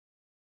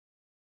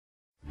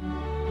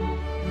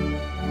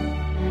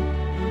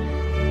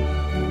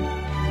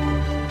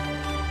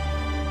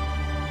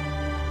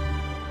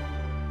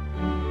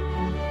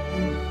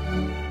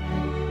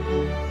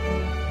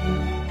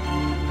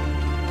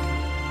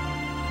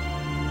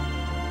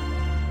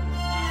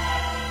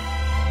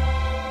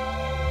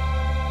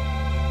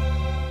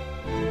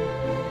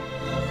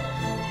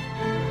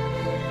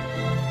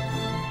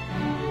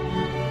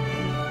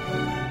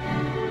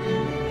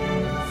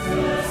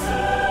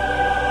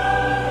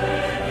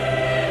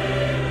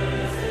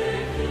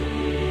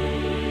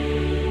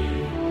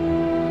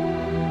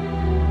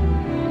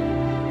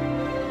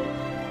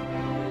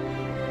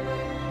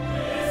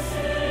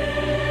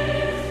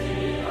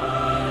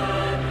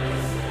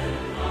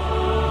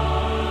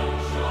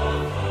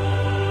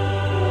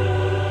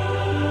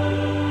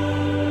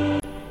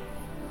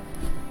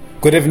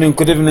Good evening,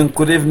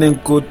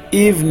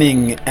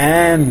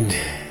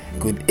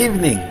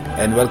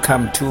 and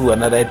welcome to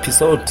another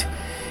episode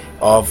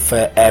of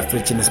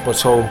African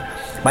Sports Show.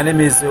 My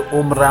name is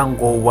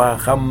Umrango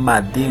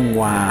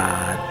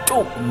Wagamadingwa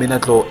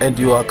Minatlo, and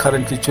you are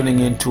currently tuning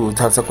into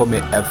Talsakome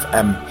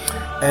FM.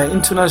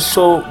 In tonight's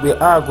show, we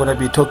are going to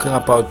be talking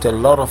about a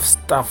lot of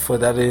stuff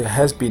that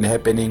has been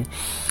happening.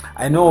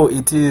 I know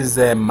it is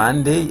a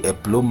Monday, a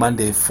blue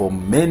Monday for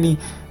many,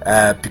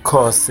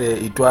 because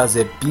it was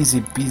a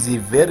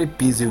very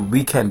busy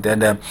weekend,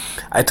 and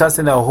I trust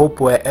and I hope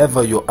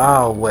wherever you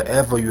are,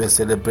 wherever you are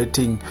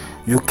celebrating,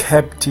 you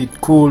kept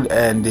it cool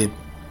and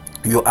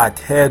you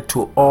adhere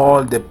to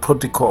all the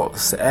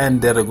protocols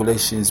and the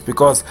regulations,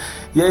 because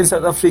here in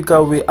South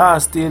Africa we are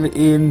still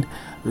in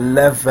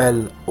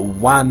level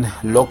 1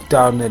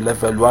 lockdown,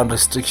 level 1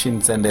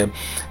 restrictions, and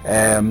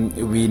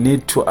we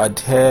need to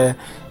adhere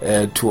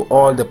to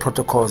all the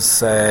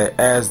protocols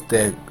as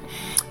the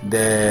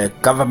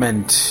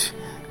government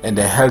and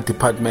the health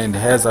department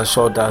has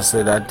assured us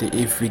that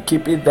if we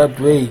keep it that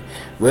way,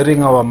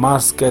 wearing our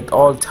mask at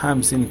all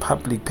times in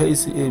public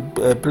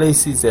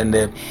places and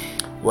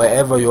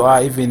wherever you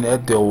are, even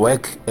at the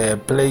work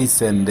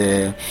place and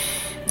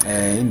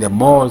in the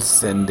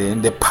malls and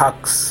in the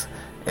parks,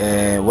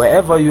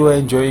 wherever you are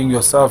enjoying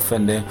yourself,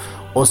 and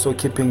also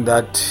keeping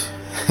that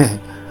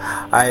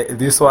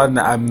this one,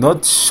 I'm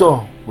not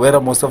sure whether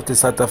most of the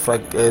South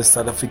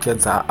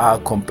Africans are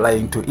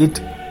complying to it,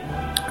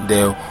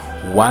 the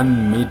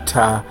 1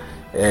 meter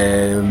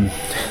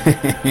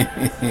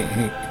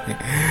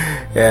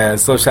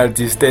social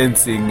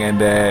distancing, and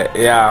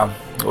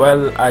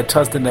well, I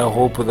trust and I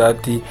hope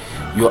that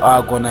you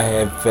are gonna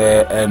have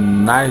a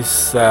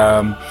nice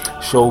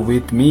show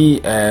with me,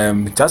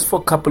 just for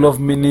a couple of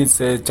minutes.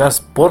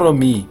 Just borrow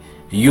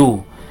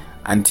you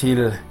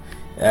until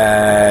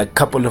a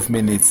couple of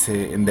minutes,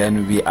 and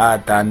then we are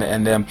done.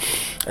 And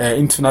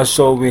in tonight's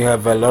show, we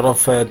have a lot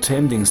of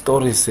trending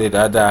stories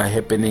that are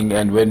happening.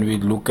 And when we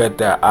look at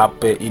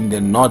up in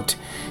the north,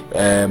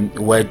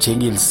 where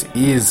Jengels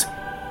is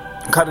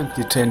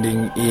currently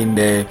trending in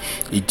the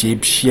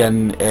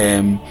Egyptian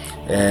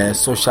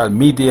social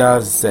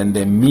medias and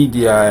the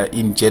media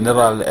in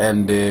general,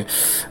 and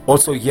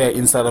also here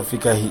in South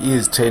Africa he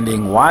is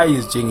trending. Why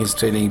is Jengels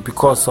trending?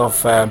 Because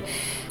of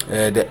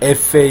the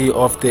FA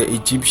of the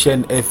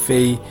Egyptian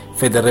FA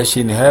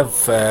Federation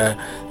have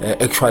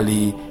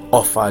actually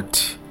offered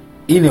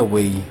in a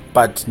way,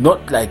 but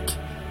not like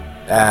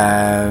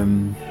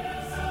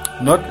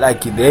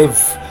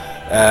they've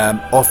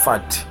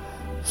offered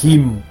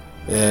him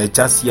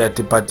just yet,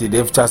 but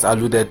they've just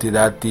alluded to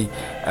that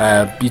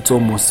Pitso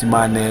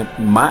Mosimane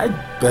might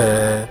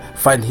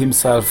find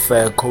himself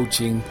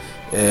coaching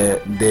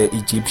the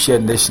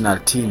Egyptian national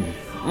team.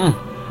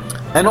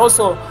 And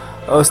also,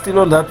 still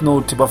on that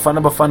note,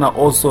 Bafana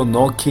also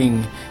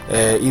knocking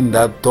in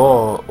that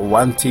door,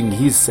 wanting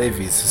his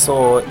service.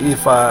 So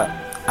if I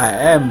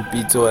am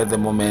Pitso at the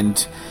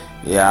moment,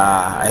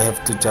 I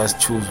have to just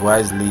choose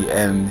wisely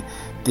and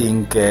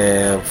think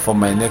for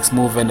my next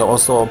move. And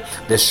also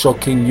the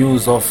shocking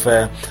news of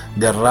the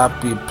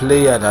rugby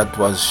player that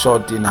was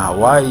shot in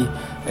Hawaii,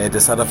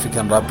 the South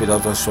African rugby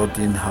that was shot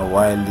in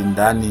Hawaii,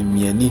 Lindani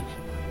Mieni.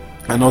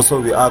 And also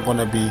we are going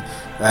to be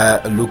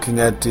looking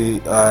at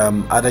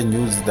other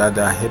news that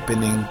are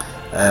happening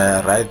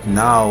right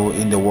now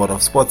in the world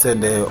of sports.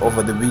 And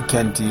over the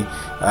weekend,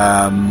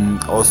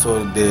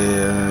 also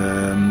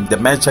the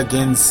match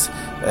against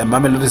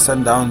Mamelodi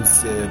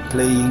Sundowns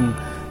playing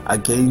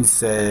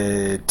against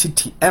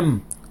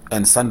TTM,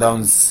 and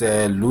Sundowns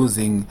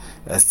losing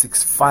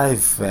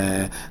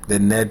 6-5 the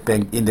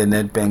Nedbank in the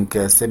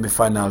Nedbank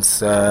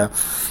semi-finals.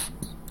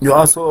 We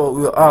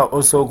are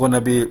also going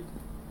to be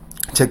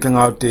checking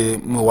out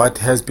what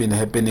has been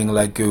happening,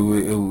 like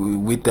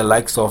with the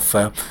likes of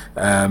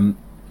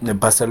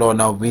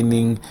Barcelona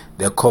winning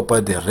the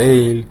Copa del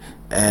Rey,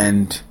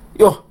 and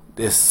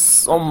there's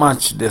so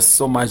much,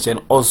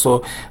 and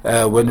also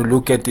when you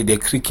look at the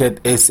cricket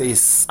SA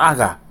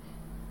saga,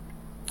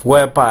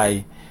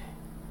 whereby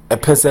a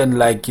person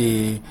like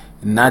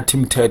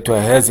Natim Teto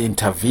has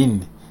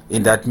intervened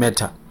in that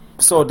matter.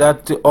 So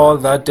that all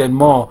that and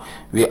more,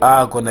 we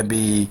are going to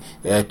be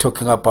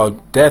talking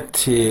about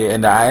that,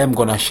 and I am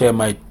going to share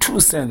my 2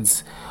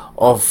 cents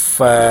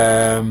of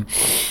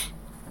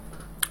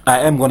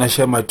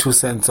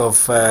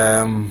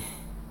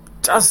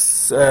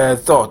just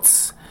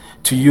thoughts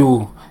to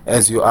you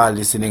as you are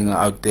listening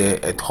out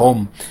there at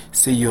home.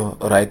 See you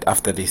right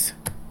after this.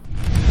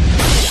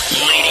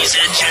 Ladies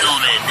and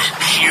gentlemen,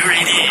 here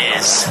it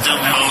is, the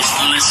most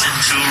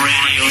listened to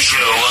radio show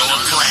on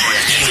the planet.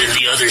 Even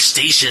the other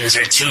stations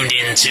are tuned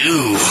in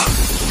too.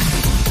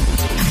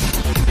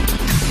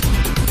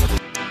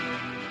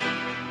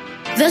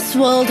 This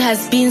world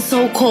has been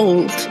so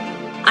cold.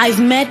 I've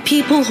met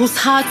people whose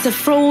hearts are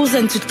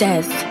frozen to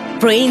death.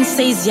 Brain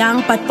says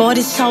young, but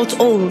bodies shout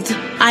old.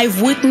 I've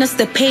witnessed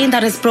the pain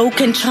that has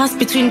broken trust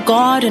between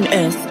God and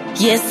earth.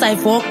 Yes,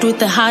 I've walked with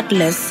the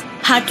heartless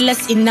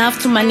enough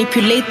to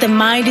manipulate the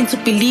mind into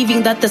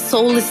believing that the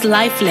soul is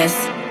lifeless.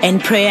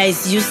 and prayer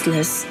is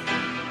useless.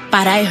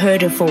 But I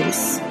heard a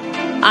voice.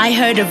 I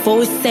heard a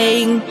voice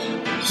saying,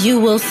 "You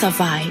will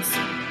survive."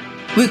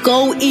 We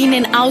go in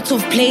and out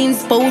of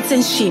planes, boats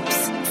and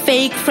ships,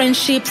 fake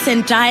friendships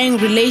and dying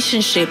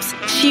relationships,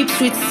 ships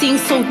which sink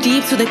so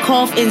deep to the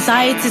core of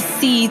anxiety's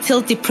sea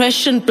till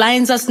depression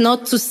blinds us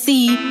not to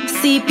see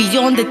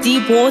beyond the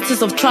deep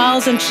waters of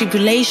trials and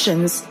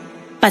tribulations.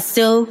 But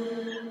still,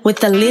 with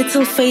the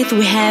little faith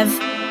we have,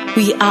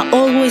 we are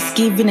always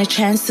given a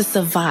chance to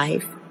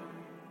survive.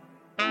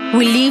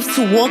 We live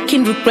to walk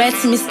in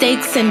regrets,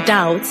 mistakes and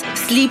doubts,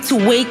 sleep to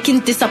wake in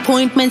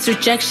disappointments,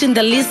 rejection,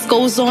 the list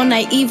goes on,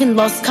 I even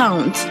lost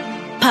count.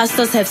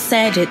 Pastors have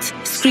said it,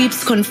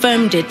 scripts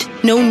confirmed it,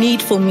 no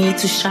need for me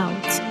to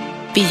shout.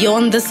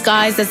 Beyond the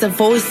skies there's a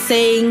voice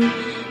saying,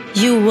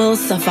 "You will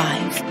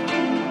survive."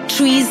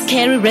 Trees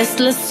carry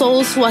restless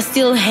souls who are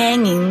still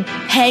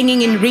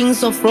hanging in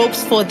rings of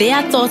ropes, for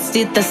their thoughts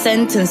did the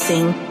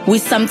sentencing. We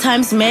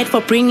sometimes mad for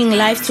bringing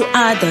life to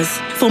others,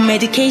 for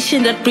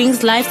medication that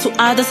brings life to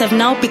others have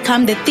now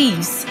become the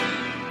thieves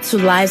to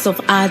lives of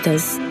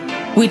others.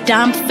 We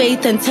dump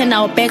faith and turn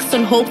our backs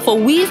on hope, for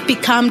we've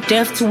become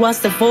deaf towards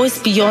the voice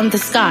beyond the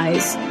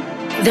skies.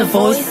 The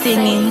voice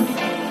singing,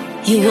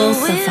 "You will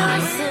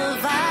survive."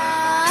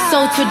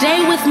 So today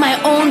with my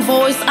own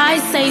voice I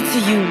say to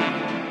you,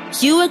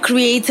 you were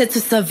created to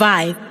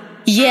survive.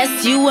 Yes,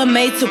 you were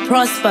made to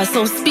prosper,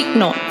 so speak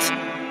not.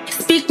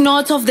 Speak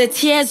not of the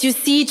tears you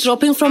see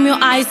dropping from your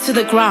eyes to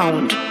the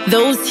ground.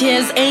 Those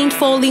tears ain't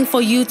falling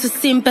for you to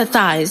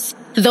sympathize.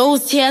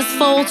 Those tears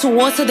fall to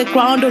water the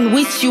ground on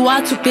which you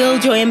are to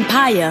build your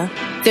empire,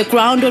 the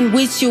ground on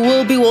which you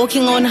will be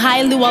walking on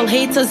highly while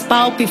haters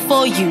bow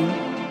before you.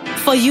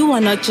 For you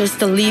are not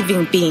just a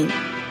living being.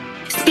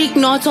 Speak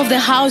not of the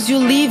house you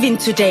live in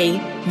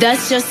today.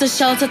 That's just a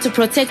shelter to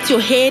protect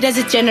your head as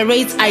it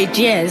generates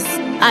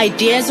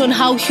ideas on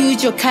how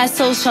huge your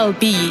castle shall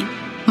be.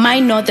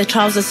 Mind not the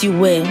trousers you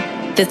wear,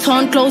 the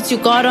torn clothes you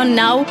got on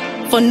now,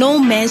 for no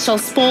man shall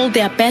spoil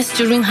their best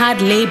during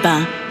hard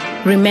labor.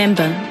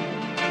 Remember,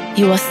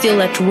 you are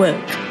still at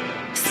work.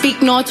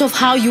 Speak not of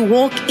how you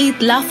walk,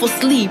 eat, laugh or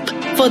sleep,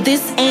 for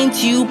this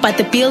ain't you but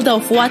the builder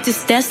of what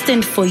is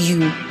destined for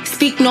you.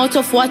 Speak not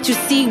of what you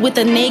see with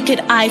the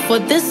naked eye, for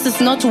this is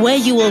not where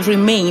you will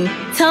remain.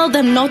 Tell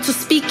them not to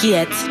speak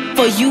yet,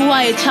 for you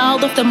are a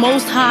child of the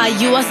Most High.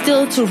 You are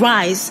still to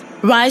rise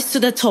to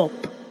the top.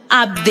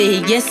 Up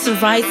there, yes,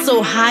 right,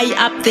 so high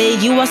up there,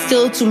 you are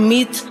still to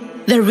meet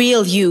the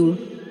real you,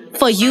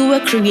 for you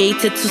were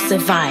created to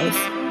survive.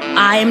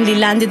 I am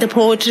Lilandi, the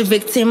poetry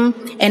victim,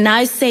 and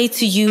I say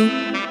to you,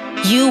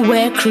 you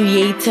were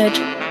created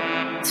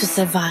to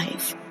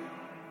survive.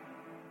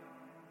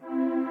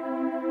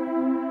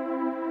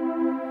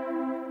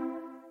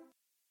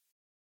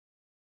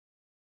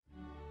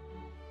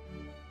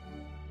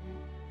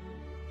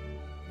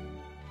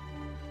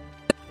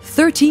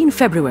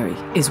 February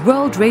 13 is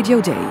World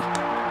Radio Day.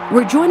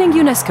 We're joining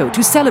UNESCO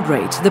to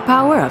celebrate the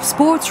power of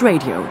sports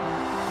radio,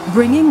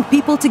 bringing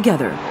people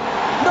together,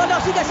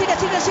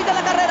 sigue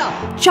la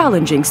carrera.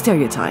 Challenging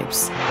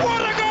stereotypes,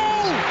 What a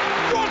goal!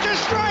 What a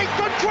strike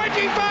from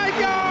 25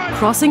 yards!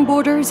 crossing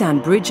borders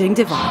and bridging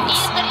divides,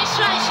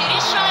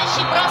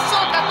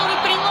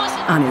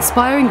 and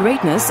inspiring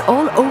greatness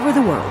all over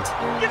the world.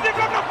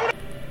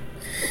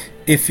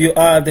 If you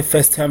are the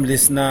first-time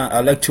listener,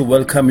 I'd like to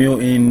welcome you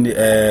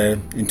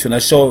into the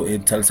show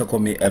in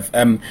Talisakomi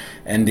FM.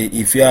 And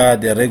if you are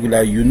the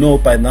regular, you know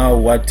by now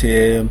what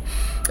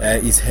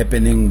is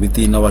happening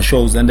within our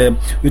shows. And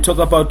we talk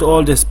about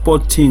all the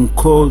sporting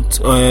codes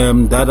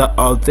that are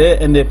out there.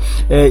 And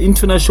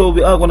into the show,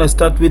 we are going to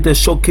start with the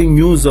shocking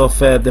news of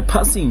the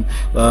passing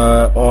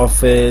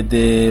of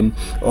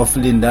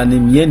Lindani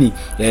Myeni.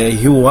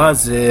 He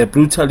was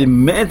brutally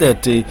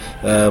murdered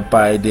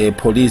by the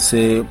police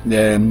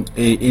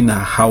in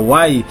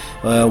Hawaii,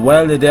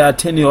 while there are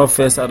 10 of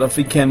South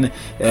African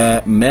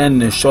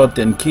men shot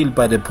and killed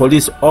by the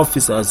police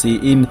officers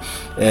in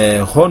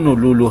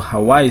Honolulu,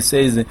 Hawaii,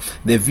 says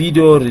the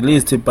video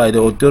released by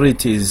the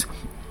authorities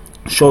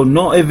show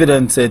no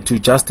evidence to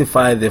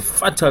justify the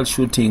fatal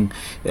shooting,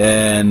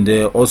 and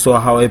also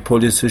how a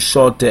police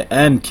shot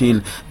and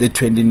killed the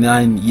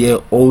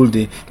 29-year-old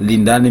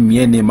Lindani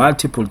Myeni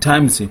multiple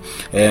times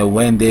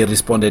when they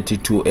responded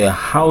to a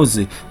house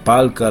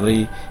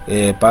Bulgari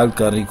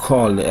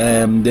call.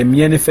 The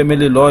Myeni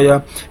family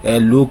lawyer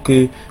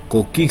Luke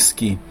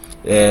Kokicki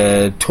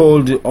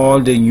told all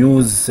the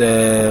news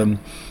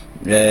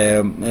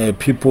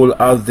people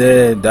out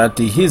there that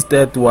his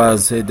death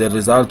was the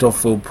result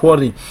of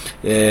poorly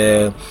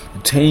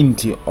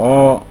trained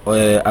or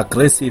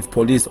aggressive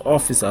police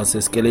officers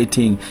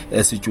escalating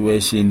a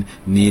situation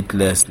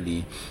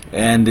needlessly.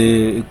 And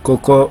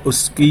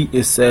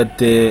Kokowski said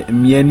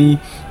Myeni,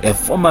 a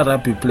former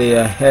rugby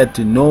player, had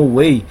no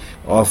way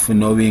of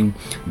knowing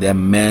the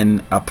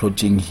men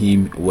approaching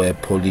him were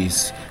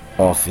police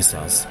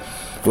officers.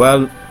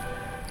 Well,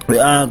 we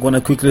are going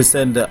to quickly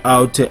send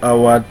out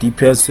our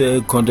deepest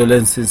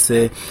condolences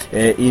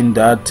in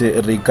that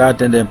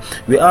regard, and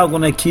we are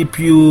going to keep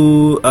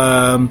you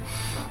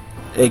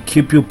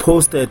keep you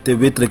posted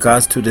with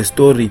regards to the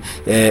story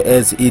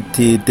as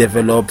it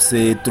develops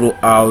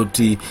throughout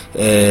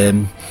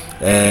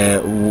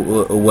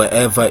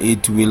wherever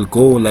it will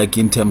go, like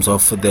in terms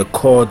of the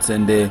courts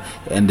and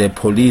the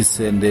police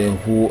and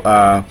who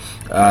are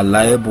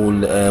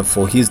liable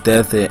for his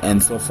death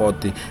and so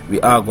forth. We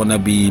are gonna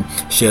be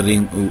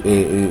sharing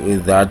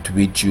that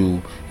with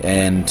you.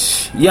 And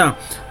yeah,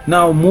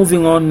 now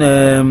moving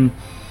on.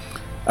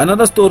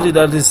 Another story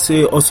that is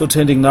also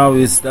trending now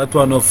is that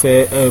one of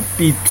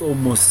Pitso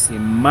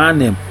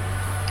Mosimane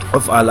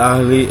of Al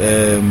Ahly.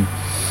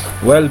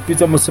 Well,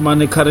 Pitso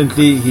Mosimane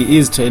currently he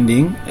is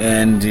trending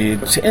and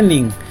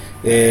trending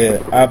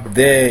up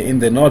there in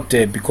the north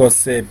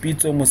because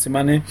Pitso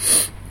Mosimane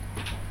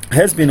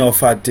has been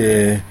offered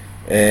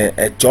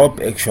a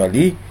job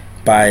actually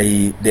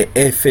by the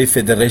FA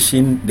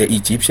Federation, the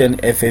Egyptian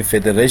FA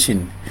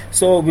Federation.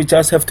 So we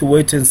just have to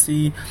wait and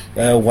see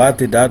what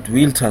that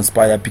will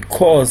transpire,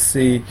 because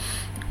if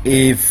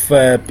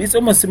Pitso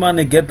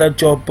Mosimane get that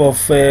job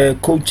of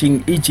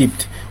coaching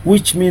Egypt,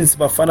 which means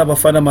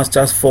Bafana must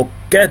just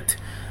forget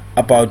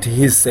about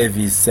his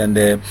service and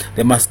they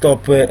must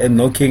stop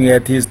knocking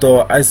at his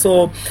door. I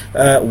saw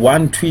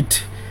one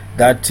tweet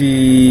that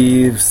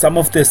some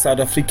of the South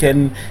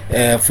African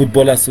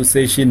Football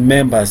Association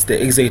members, the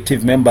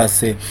executive members,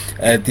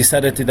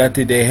 decided that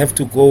they have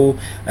to go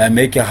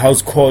make a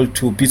house call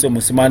to Pitso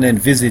Mosimane and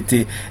visit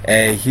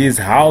his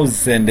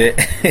house, and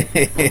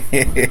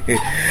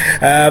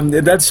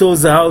that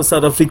shows how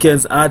South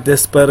Africans are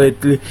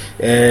desperately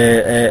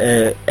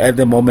at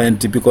the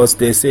moment, because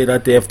they say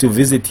that they have to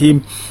visit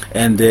him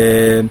and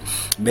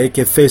make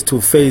a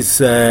face-to-face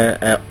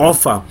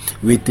offer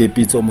with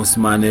Pitso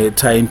Mosimane,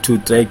 trying to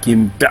drag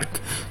him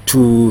back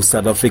to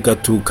South Africa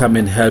to come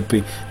and help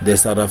the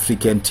South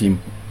African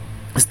team.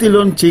 Still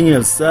on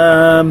Jingles,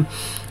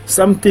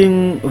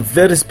 something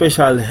very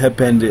special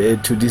happened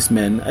to this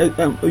man.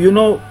 You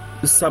know,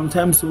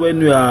 sometimes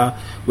when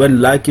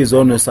luck is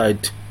on your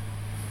side,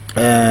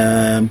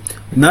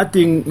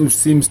 nothing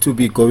seems to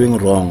be going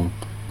wrong,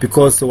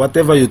 because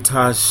whatever you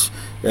touch,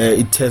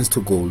 it turns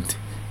to gold.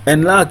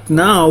 And like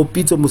now,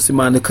 Pitso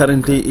Mosimane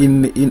currently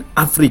in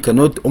Africa,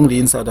 not only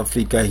in South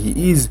Africa,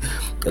 he is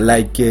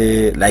like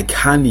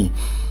honey.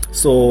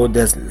 So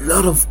there's a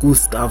lot of good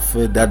stuff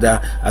that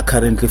are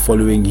currently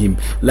following him.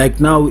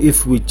 Like now,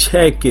 if we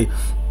check,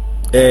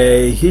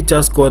 he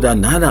just got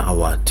another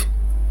award.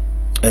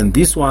 And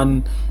this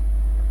one,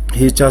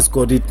 he just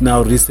got it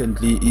now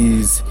recently,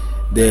 is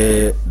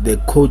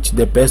the coach,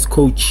 the best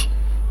coach,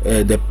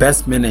 the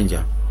best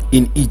manager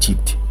in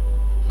Egypt,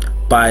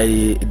 by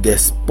the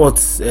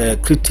Sports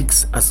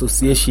Critics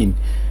Association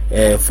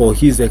for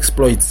his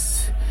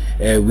exploits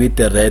with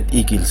the Red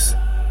Eagles.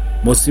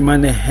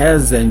 Mosimane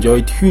has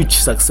enjoyed huge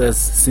success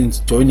since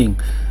joining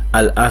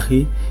Al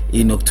Ahly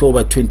in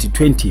October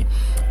 2020,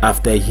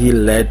 after he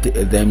led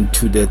them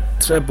to the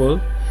treble,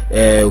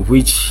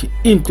 which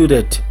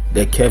included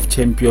the CAF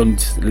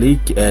Champions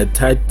League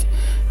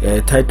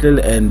title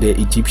and the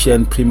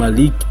Egyptian Premier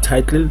League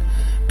title,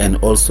 and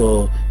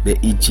also the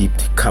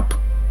Egypt Cup.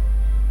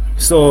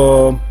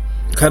 So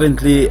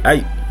currently,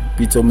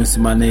 Pitso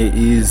Mosimane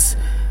is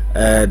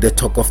the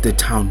talk of the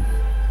town.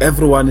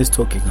 Everyone is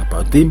talking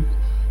about him,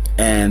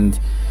 and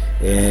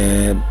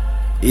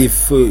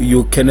if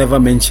you can never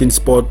mention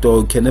sport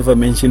or can never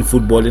mention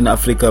football in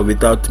Africa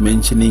without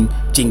mentioning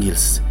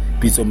Jingles,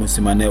 Pitso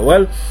Mosimane.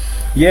 Well,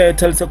 yeah,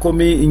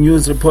 Talisakomi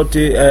News Report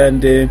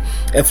and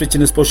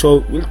African Sports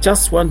Show, we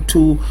just want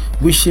to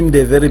wish him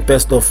the very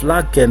best of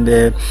luck,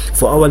 and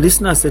for our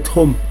listeners at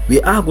home,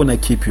 we are going to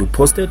keep you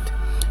posted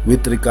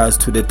with regards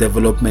to the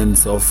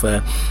developments of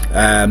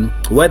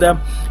whether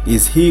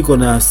is he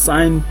gonna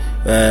sign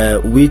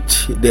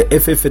with the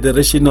FA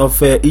Federation of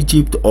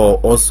Egypt, or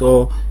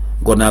also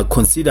gonna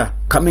consider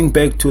coming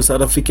back to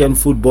South African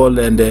football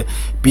and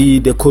be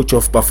the coach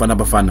of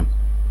Bafana.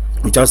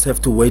 We just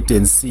have to wait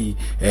and see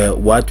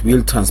what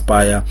will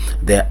transpire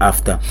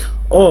thereafter.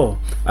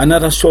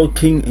 Another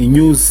shocking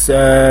news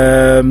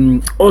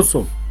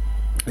also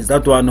is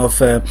that one of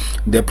the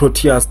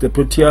Proteas. The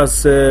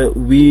Proteas,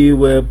 we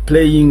were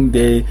playing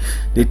the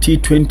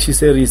T20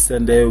 series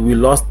and we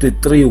lost the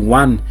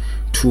 3-1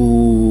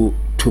 to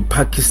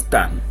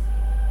Pakistan.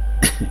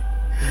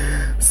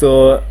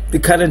 So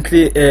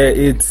currently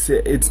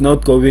it's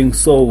not going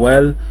so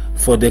well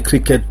for the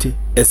Cricket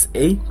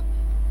SA.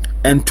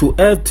 And to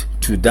add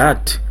to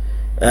that,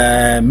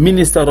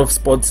 Minister of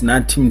Sports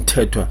Natim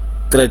Tetwa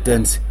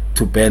threatens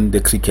to ban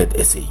the Cricket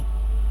SA.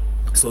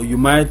 So you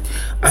might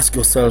ask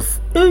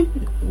yourself,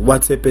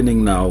 what's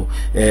happening now?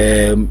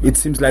 It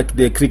seems like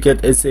the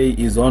Cricket SA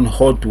is on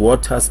hot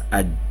waters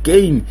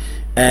again,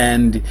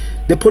 and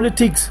the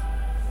politics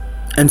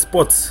and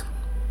sports.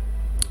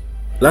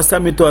 Last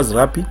time it was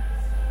rugby,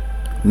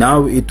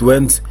 now it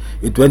went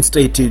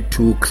straight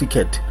to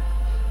cricket.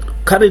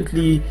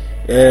 Currently,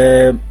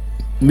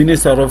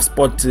 Minister of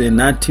Sport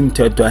Natim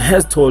Tetwa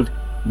has told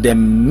the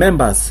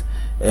members,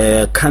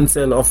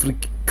 Council of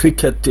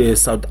Cricket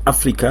South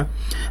Africa,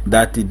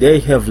 that they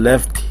have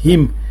left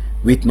him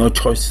with no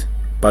choice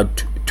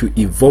but to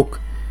evoke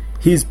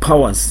his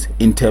powers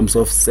in terms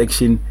of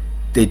Section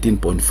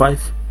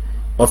 13.5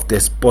 of the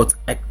Sports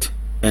Act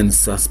and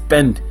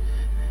suspend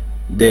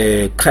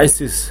the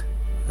crisis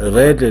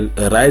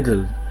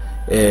riddle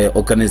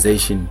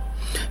organization.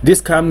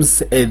 This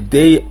comes a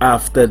day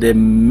after the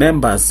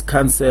members'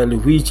 council,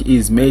 which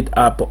is made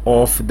up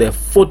of the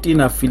 14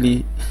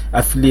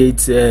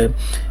 affiliates,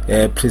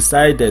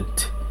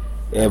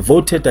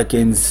 voted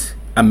against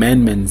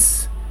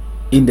amendments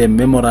in the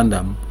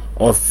Memorandum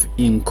of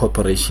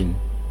Incorporation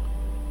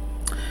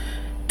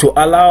to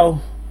allow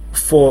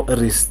for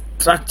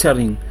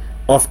restructuring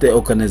of the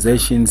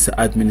organization's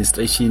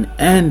administration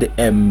and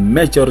a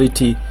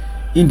majority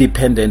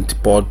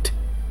independent board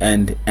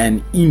and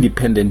an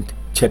independent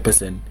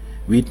chairperson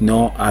with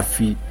no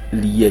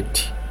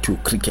affiliate to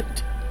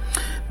cricket.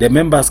 The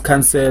members'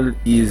 council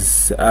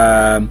is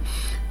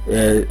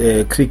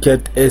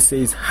Cricket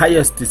SA's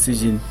highest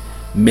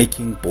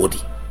decision-making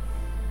body.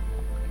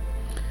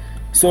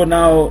 So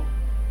now,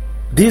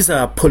 these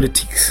are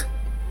politics.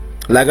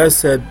 Like I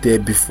said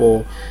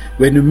before,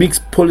 when you mix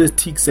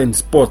politics and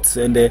sports,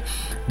 and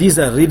these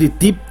are really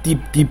deep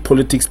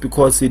politics,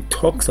 because it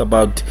talks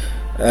about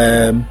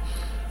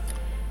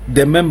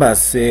the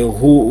members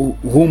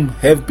whom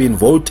have been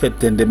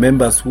voted and the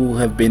members who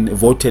have been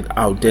voted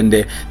out, and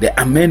the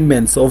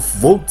amendments of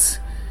votes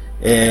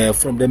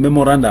from the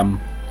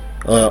memorandum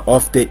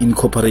of the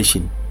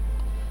incorporation.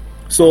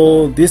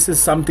 So this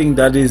is something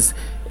that is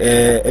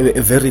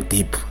very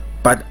deep,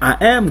 but I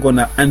am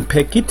gonna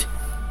unpack it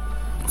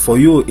for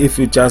you if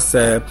you just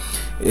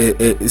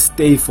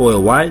stay for a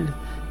while,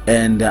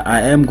 and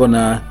I am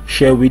gonna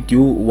share with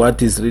you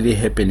what is really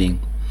happening.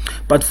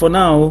 But for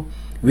now,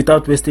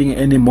 without wasting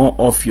any more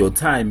of your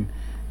time,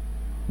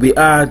 we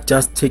are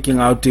just taking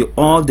out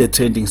all the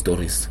trending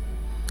stories.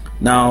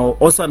 Now,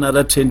 also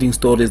another trending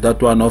story is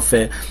that one of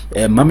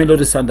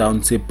Mamelodi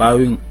Sundowns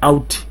bowing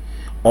out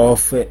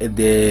of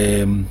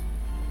the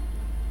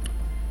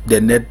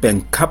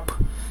Nedbank Cup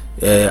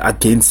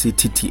against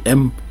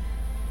TTM,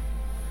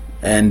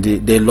 and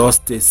they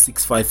lost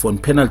 6-5 on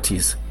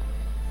penalties.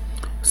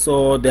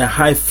 So the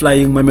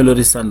high-flying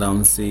Mamelodi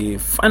Sundowns,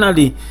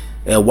 finally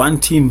one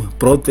team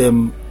brought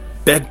them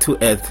back to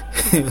earth,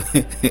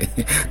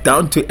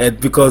 down to earth,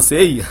 because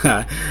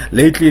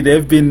lately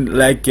they've been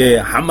like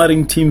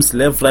hammering teams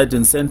left, right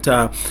and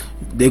center.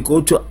 They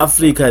go to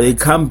Africa, they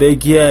come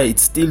back here,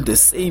 it's still the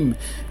same.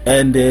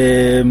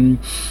 And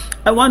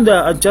I wonder,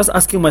 I'm just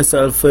asking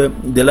myself,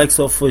 the likes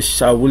of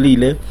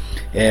Shawulile,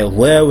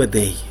 where were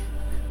they?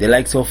 The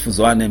likes of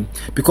Zwane,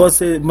 because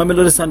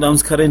Mamelodi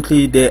Sundowns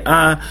currently,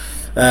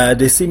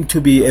 they seem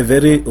to be a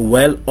very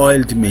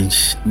well-oiled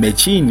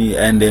machine,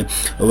 and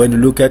when you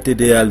look at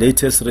their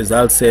latest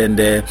results and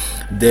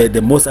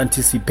the most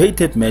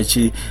anticipated match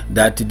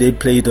that they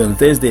played on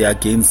Thursday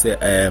against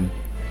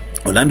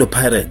Orlando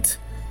Pirates,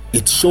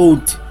 it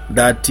showed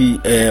that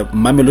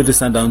Mamelodi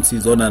Sundowns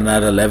is on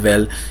another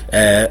level,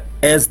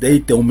 as they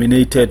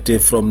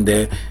dominated from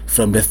the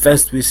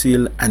first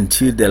whistle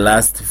until the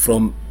last,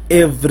 from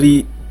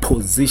every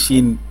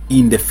position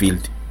in the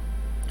field.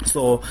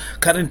 So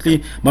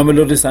currently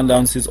Mamelodi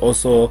Sundowns is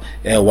also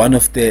one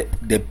of the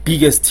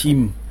biggest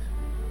team,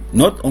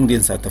 not only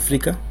in South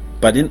Africa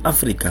but in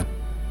Africa.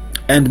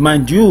 And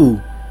mind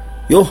you,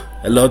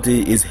 a lot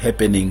is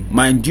happening.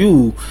 Mind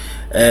you,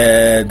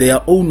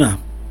 their owner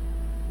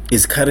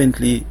is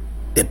currently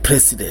the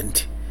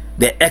president.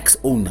 The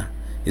ex-owner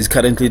is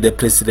currently the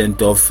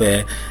president of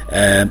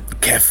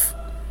CAF.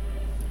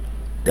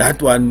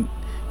 That one,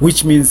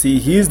 which means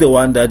he is the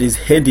one that is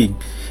heading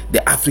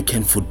the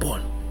African football.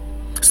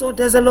 So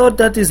there's a lot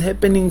that is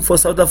happening for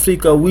South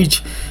Africa,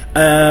 which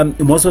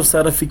most of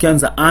South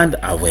Africans aren't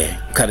aware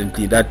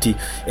currently, that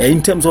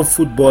in terms of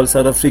football,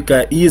 South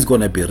Africa is going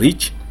to be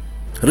rich.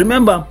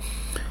 Remember,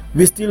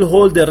 we still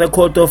hold the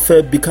record of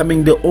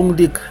becoming the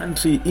only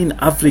country in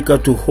Africa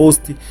to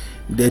host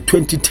the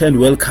 2010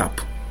 World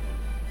Cup.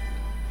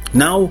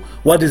 Now,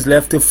 what is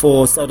left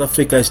for South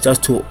Africa is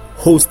just to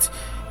host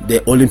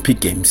the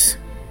Olympic Games.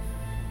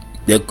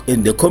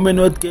 In the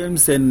Commonwealth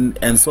Games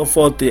and so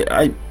forth,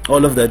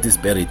 all of that is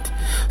buried.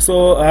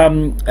 So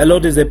a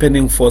lot is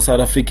happening for South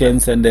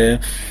Africans,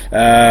 and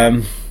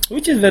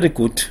which is very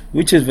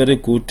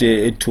good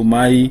to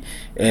my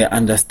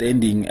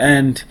understanding.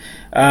 And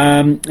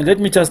let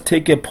me just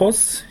take a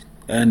pause,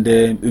 and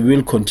we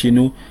will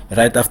continue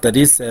right after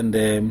this.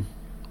 And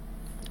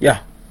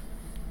yeah.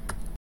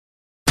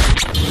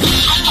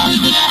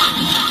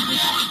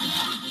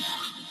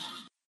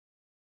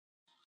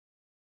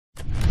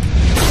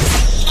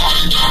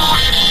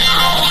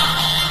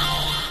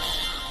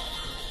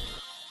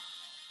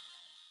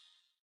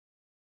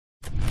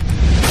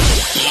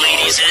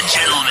 Ladies and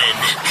gentlemen,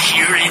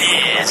 here it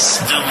is,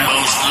 the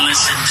most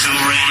listened to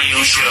radio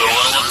show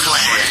on the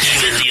planet.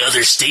 Even the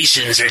other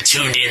stations are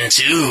tuned in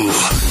too.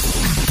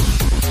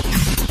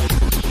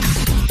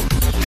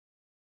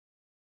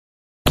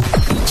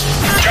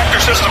 Chapter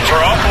systems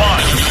are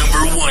offline.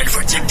 Number one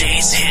for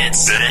today's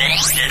hits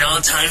and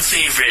all-time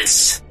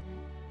favorites.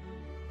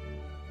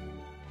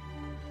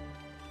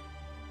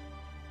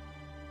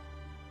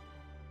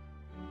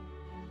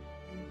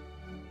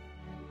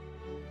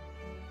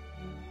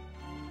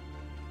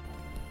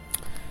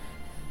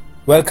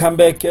 Welcome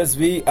back as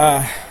we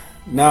are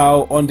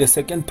now on the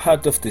second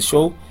part of the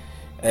show,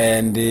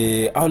 and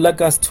I would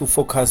like us to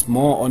focus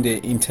more on the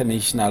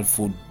international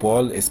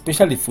football,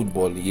 especially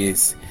football,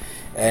 yes.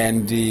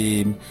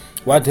 And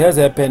what has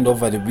happened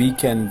over the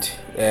weekend,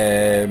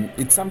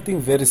 it's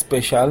something very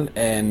special,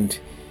 and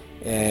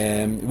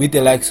with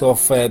the likes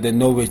of the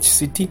Norwich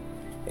City,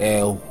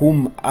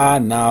 whom are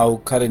now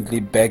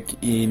currently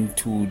back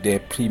into the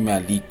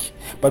Premier League.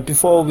 But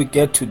before we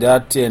get to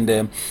that,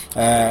 and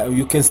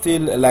you can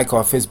still like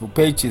our Facebook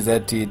page, is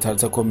at the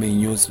Taltakomi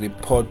News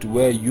Report,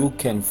 where you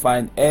can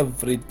find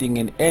everything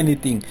and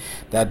anything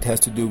that has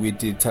to do with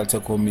the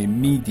Taltakomi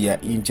media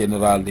in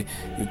general.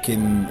 You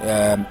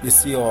can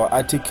see our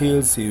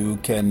articles, you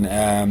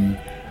can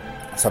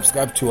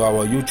subscribe to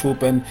our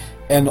YouTube,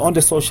 and on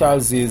the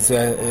socials is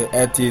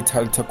at the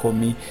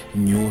Taltakomi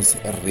News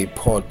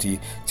Report.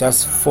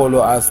 Just follow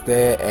us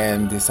there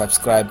and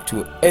subscribe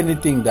to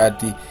anything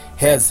that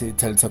has a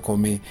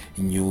Taltakomi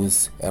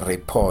News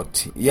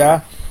Report.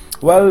 Yeah.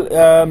 Well,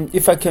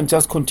 if I can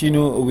just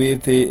continue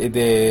with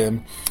the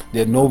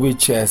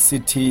Norwich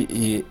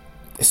City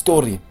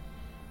story.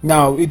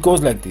 Now it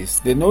goes like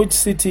this: the Norwich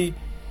City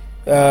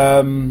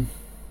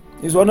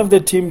is one of the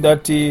teams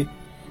that.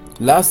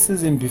 Last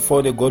season,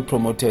 before they got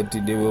promoted,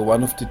 they were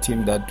one of the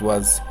teams that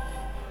was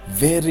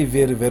very,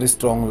 very, very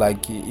strong.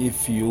 Like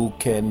if you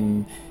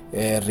can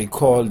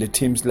recall the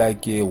teams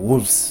like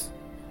Wolves,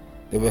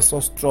 they were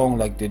so strong,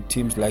 like the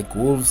teams like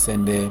Wolves,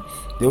 and they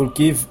will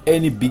give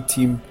any big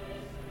team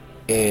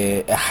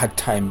a hard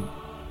time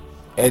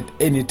at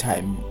any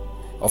time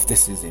of the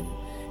season.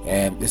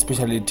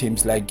 Especially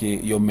teams like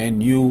your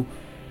Man U,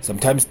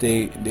 sometimes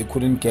they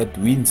couldn't get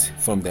wins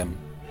from them.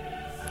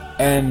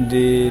 And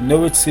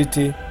Norwich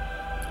City,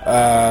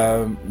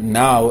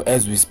 now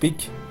as we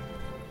speak,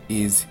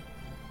 is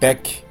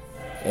back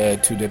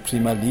to the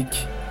Premier League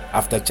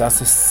after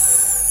just a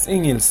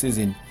single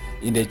season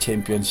in the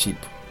Championship.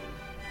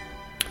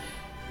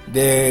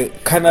 The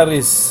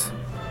Canaries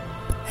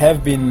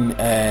have been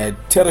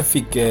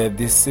terrific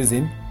this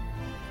season,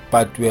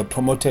 but were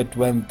promoted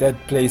when third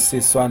place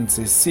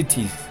Swansea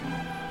City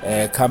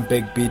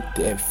comeback beat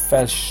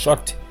fell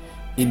short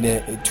in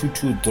a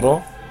 2-2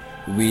 draw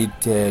with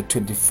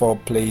 24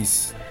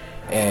 place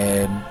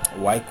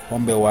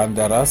Wycombe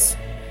Wanderers.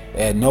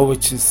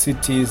 Norwich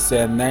City's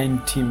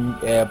 19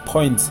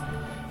 points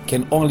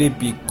can only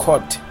be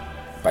caught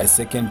by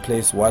second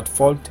place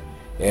Watford,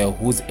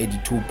 whose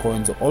 82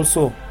 points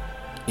also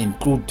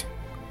include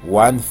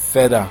one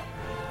further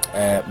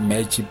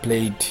match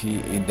played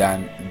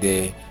than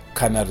the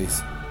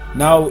Canaries.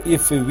 Now,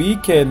 if we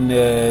can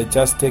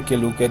just take a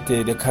look at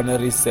the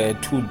Canaries'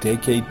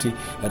 2-decade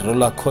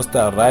roller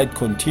coaster ride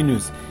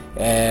continues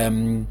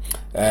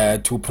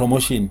to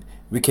promotion,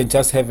 we can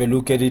just have a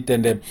look at it.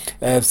 And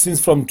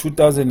since from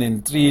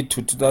 2003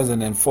 to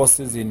 2004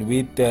 season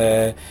with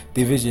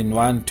Division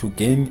 1 to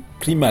gain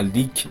Premier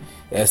League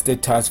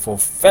status for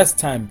first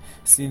time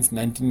since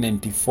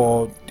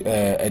 1994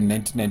 and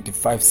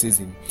 1995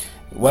 season.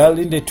 Well,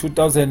 in the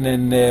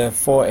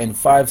 2004 and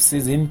 5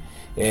 season,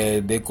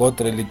 they got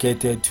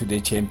relegated to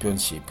the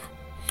Championship.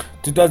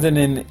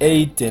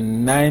 2008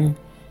 and 9,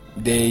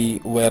 they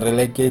were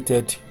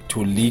relegated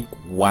to League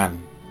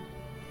 1.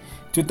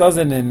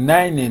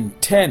 2009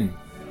 and 10,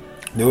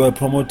 they were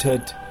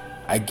promoted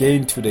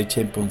again to the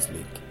Champions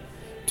League.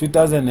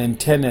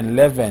 2010 and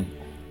 11,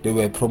 they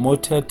were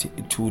promoted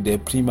to the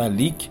Premier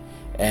League.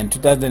 And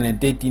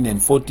 2013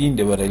 and 14,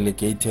 they were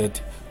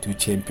relegated to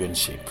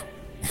Championship.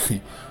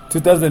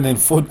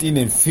 2014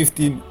 and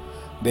 15,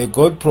 they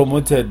got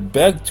promoted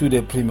back to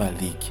the Premier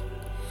League.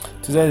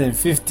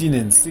 2015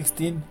 and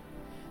 16,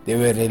 they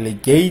were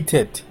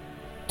relegated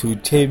to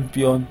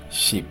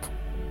Championship.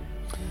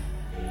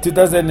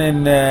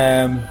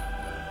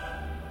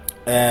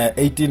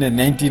 2018 and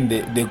 19,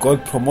 they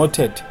got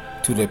promoted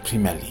to the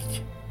Premier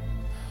League.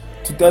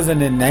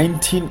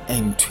 2019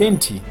 and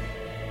 20,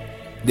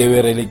 they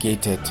were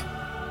relegated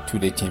to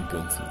the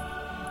Champions League.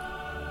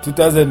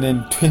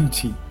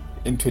 2020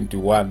 and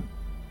 21,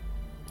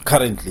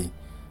 currently,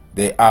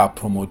 they are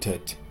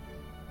promoted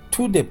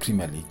to the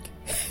Premier League.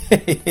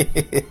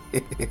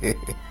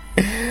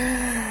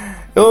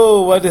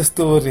 Oh, what a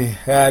story.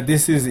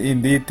 This is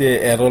indeed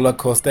a roller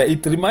coaster.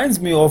 It reminds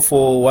me of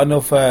one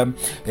of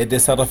the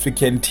South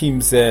African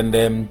teams, and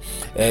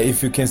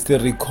if you can still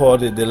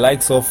record the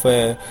likes of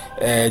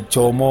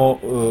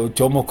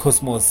Jomo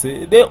Cosmos.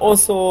 They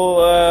also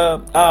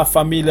are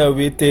familiar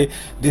with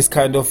this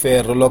kind of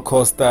roller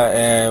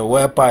coaster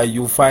whereby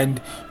you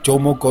find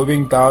Jomo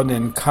going down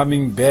and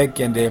coming back,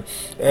 and it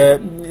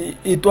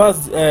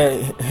was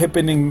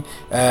happening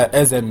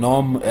as a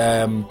norm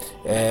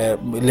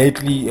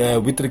lately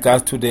with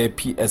regards to the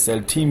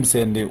PSL teams,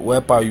 and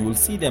whereby you will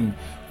see them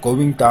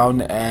going down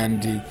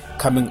and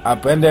coming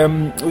up. And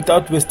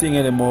without wasting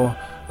any more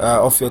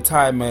of your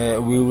time,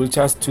 we will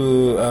just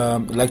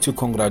like to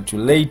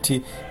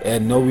congratulate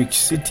Norwich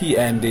City,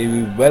 and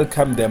we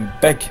welcome them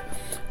back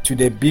to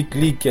the big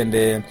league, and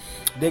they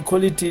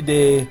call it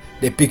the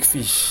big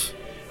fish.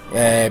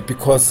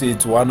 because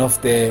it's one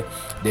of the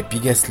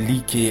biggest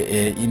league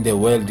in the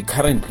world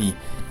currently.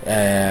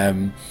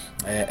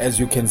 As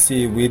you can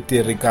see, with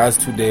regards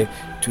to the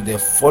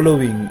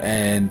following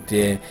and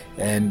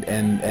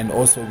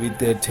also with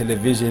the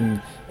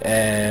television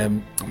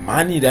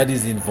money that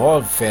is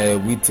involved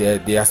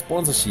with their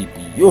sponsorship.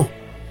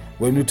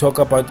 When we talk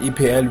about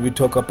EPL, we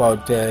talk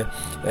about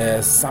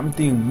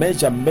something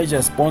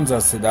major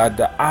sponsors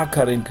that are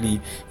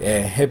currently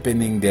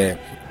happening there.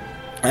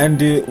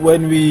 And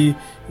when we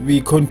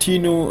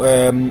continue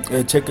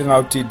checking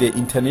out the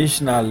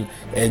international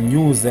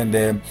news,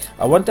 and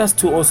I want us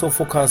to also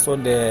focus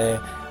on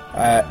the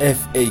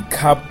FA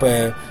Cup,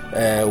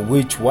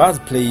 which was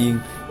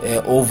playing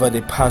over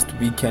the past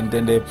weekend,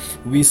 and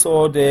we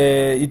saw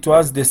it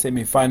was the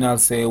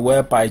semi-finals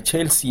whereby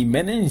Chelsea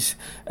managed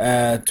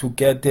to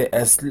get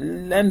a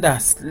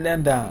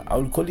slender, I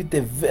will call it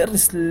a very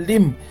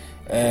slim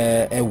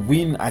a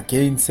win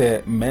against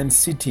Man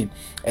City,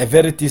 a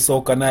very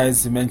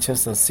disorganized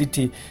Manchester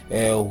City,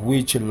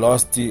 which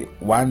lost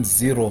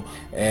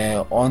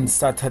 1-0 on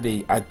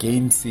Saturday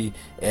against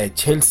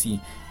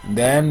Chelsea.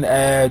 Then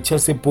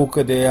Chelsea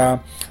booked their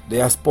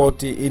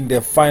spot in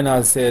the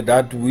finals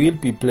that will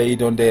be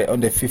played on the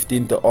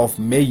 15th of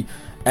May,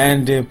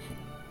 and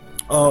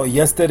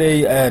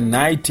yesterday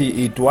night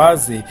it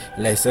was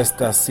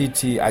Leicester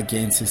City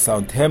against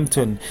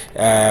Southampton.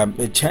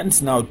 A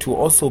chance now to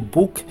also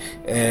book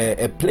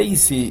a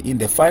place in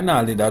the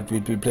final that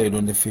will be played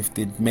on the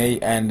 15th May,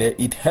 and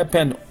it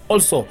happened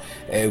also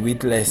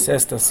with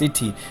Leicester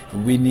City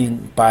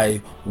winning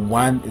by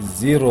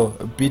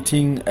 1-0,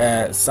 beating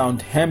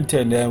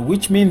Southampton,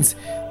 which means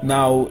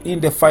now in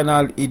the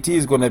final it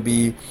is gonna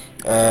be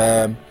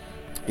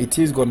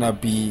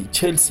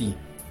Chelsea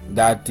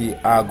that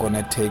are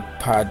gonna take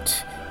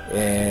part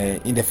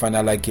in the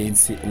final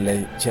against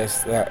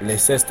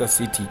Leicester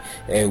City,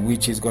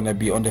 which is gonna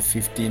be on the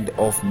 15th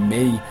of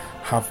May,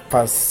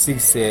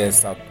 6:30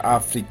 South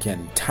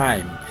African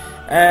time.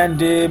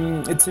 And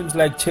it seems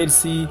like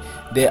Chelsea,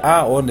 they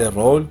are on the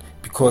roll,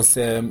 because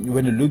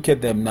when you look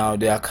at them now,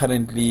 they are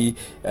currently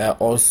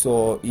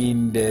also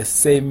in the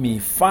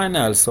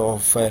semi-finals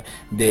of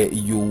the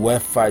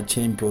UEFA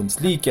Champions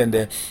League.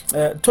 And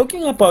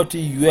talking about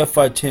the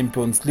UEFA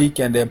Champions League,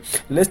 and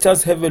let's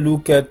just have a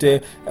look at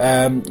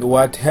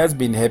what has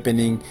been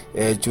happening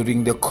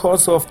during the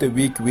course of the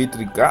week with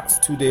regards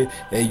to the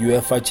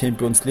UEFA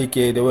Champions League.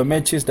 There were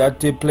matches that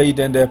they played,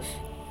 and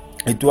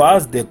it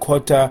was the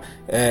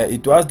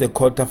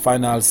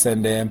quarterfinals,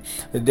 and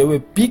there were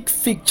big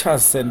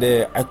fixtures, and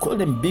I call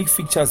them big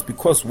fixtures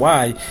because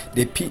why?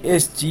 The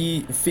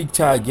PSG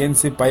fixture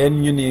against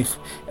Bayern Munich,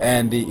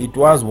 and it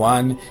was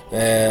one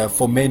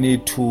for many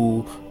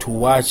to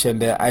watch,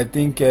 and I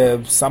think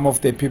some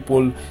of the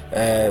people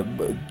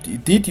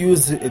did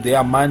use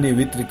their money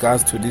with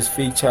regards to this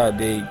fixture.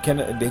 They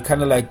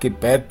kind of like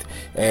bet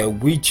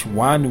which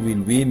one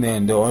will win,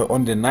 and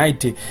on the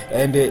night,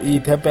 and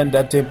it happened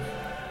that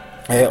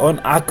on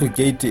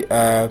aggregate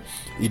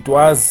it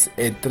was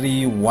a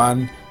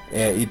 3-1.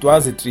 It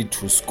was a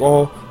 3-2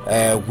 score,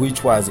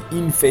 which was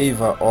in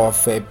favor of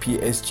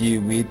PSG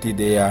with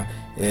their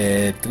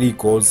 3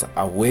 goals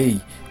away.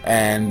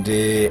 And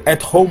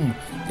at home,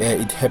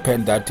 it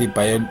happened that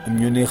Bayern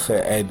Munich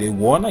they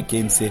won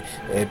against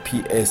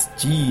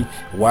PSG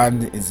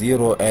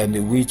 1-0,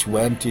 and which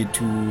went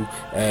to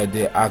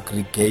the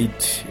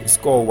aggregate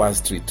score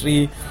was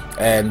 3-3,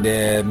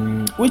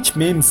 and which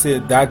means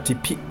that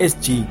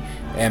PSG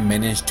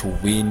managed to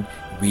win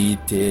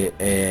with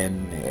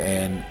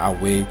an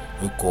away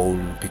goal,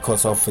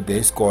 because of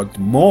they scored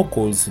more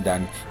goals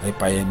than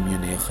Bayern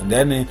Munich. And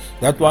then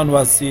that one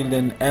was sealed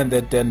and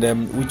ended,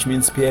 and which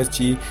means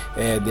PSG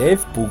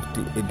they've booked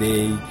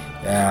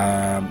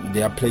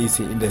their place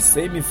in the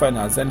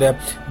semi-finals, and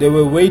they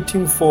were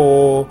waiting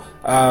for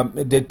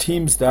the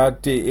teams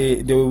that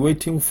they were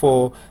waiting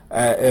for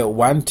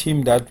one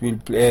team that will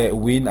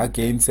win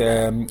against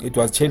it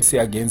was Chelsea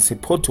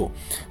against Porto.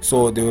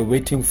 So they were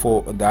waiting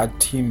for that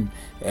team,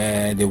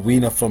 the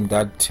winner from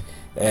that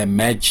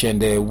match,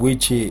 and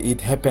which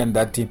it happened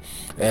that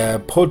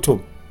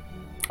Porto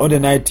on the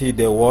night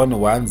they won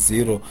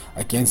 1-0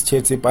 against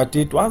Chelsea, but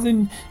it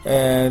wasn't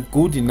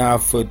good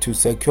enough to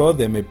secure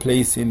them a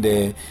place in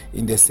the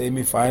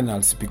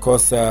semi-finals,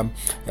 because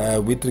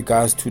with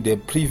regards to the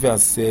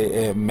previous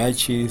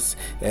matches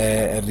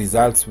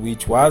results,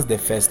 which was the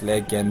first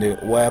leg, and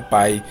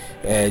whereby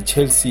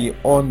Chelsea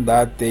on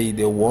that day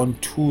they won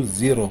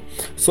 2-0.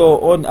 So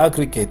on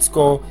aggregate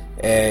score,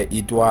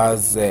 it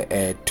was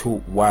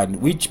 2-1,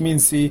 which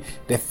means the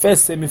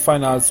first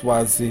semi-finals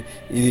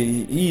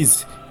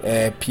is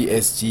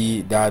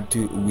PSG that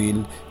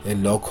will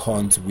lock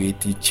horns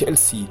with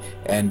Chelsea,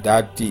 and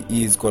that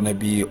is going to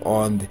be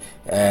on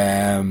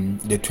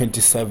the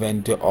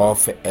 27th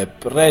of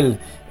April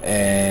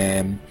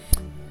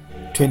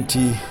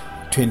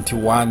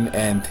 2021,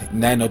 and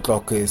 9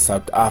 o'clock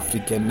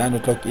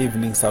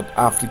evening South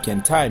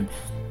African time.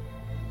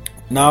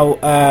 Now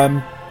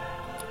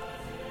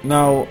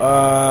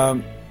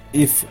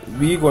if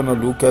we're gonna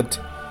look at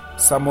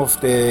some of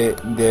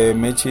the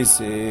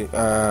matches.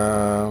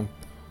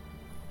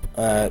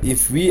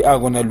 If we are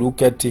gonna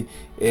look at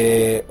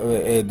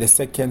the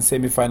second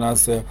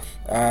semi-finals,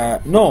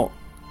 no,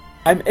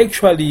 I'm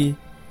actually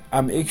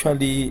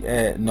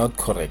not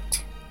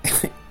correct.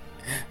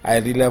 I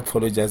really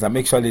apologize. I'm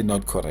actually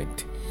not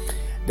correct.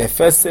 The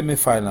first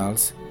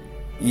semi-finals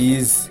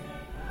is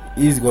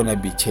gonna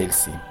be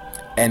Chelsea,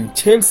 and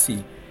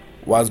Chelsea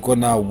was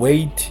gonna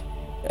wait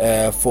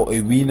for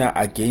a winner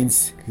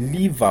against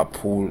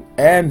Liverpool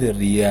and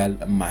Real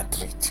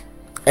Madrid,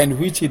 and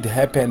which it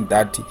happened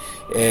that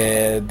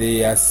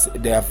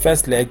their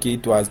first leg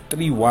it was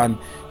 3-1,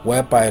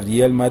 whereby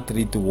Real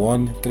Madrid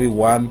won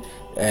 3-1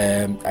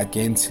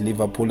 against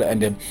Liverpool,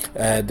 and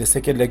the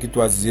second leg it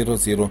was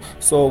 0-0.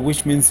 So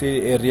which means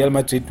Real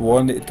Madrid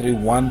won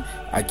 3-1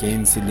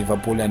 against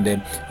Liverpool,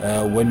 and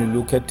when you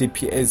look at the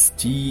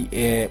PSG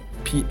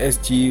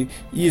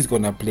is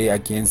gonna play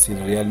against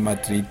Real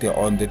Madrid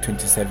on the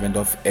 27th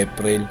of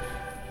April.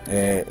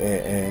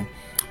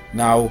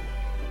 Now,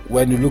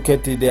 when you look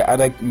at the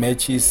other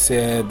matches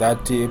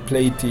that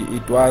played,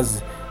 it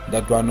was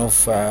that one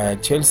of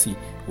Chelsea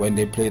when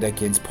they played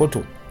against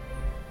Porto.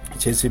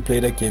 Chelsea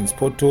played against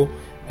Porto,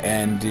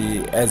 and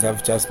as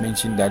I've just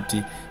mentioned, that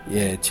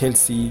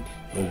Chelsea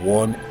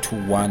won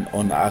 2-1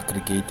 on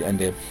aggregate, and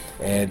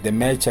the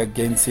match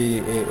against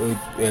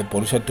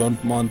Borussia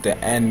Dortmund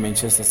and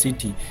Manchester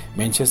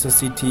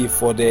City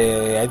for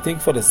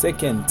the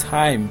second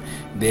time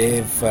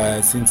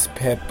they've since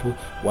Pep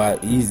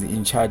is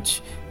in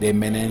charge, they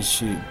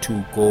managed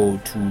to go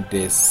to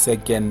the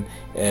second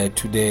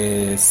to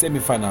the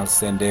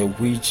semi-finals, and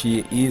which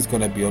is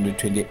going to be on the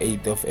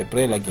 28th of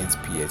April against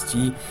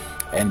PSG.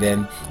 And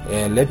then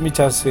let me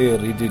just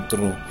read it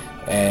through.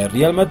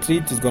 Real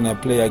Madrid is going to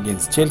play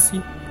against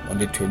Chelsea on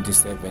the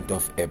 27th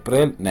of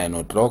April, 9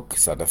 o'clock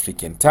South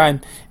African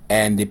time,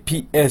 and the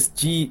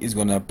PSG is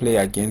going to play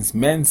against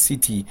Man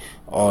City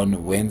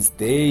on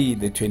Wednesday,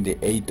 the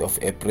 28th of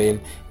April,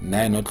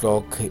 9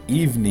 o'clock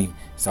evening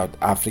South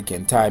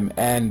African time,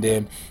 and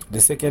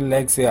the second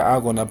legs are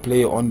going to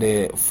play on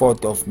the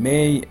 4th of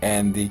May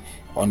and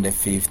on the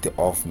 5th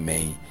of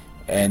May.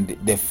 And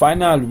the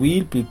final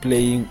will be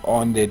playing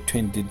on the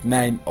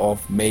 29th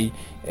of May,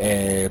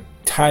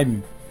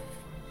 time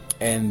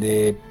and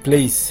the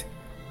place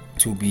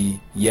to be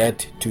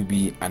yet to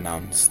be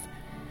announced.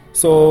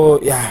 So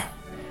yeah,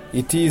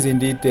 it is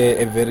indeed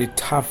a very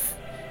tough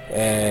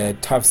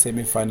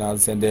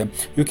semi-finals, and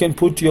you can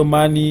put your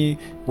money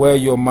where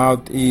your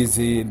mouth is.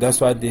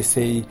 That's what they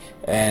say.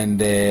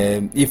 And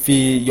if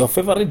your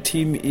favorite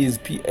team is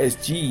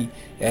PSG,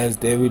 as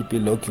they will be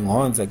locking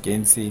horns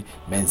against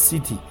Man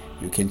City,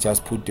 you can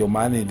just put your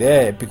money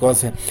there,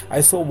 because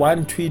I saw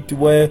one tweet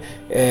where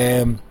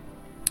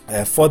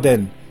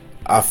Foden,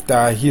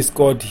 after he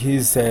scored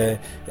his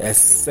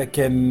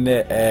second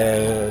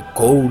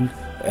goal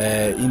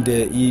in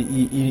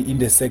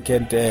the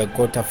second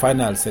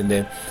quarterfinals,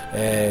 and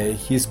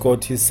he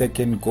scored his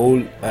second goal,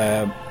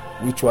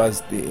 which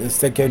was the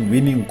second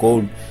winning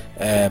goal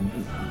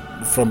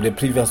from the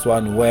previous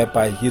one,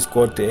 whereby he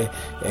scored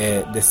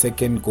the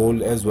second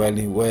goal as well,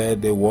 where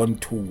they won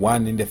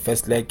 2-1 in the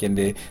first leg, and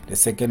the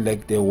second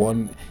leg they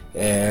won.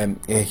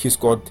 He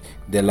scored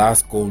the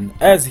last goal.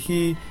 As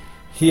he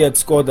had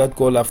scored that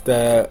goal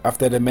after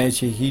the match,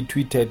 he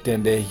tweeted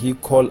and he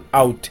called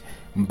out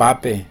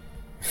Mbappe,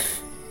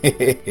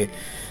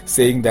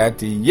 saying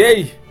that,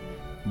 "Yay,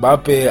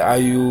 Mbappe, are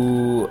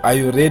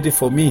you ready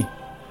for me?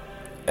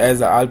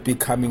 As I'll be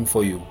coming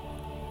for you."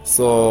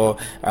 So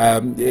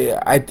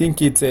I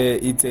think it's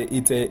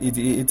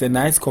a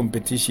nice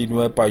competition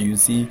whereby you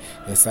see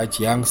such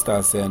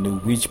youngsters,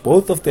 and which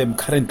both of them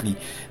currently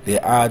they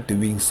are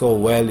doing so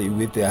well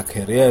with their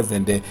careers,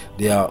 and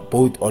they are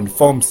both on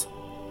forms.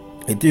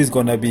 It is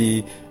gonna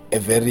be a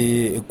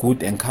very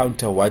good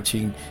encounter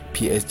watching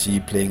PSG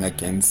playing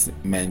against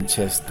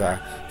Manchester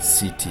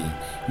City.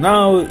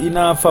 Now,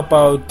 enough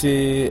about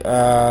the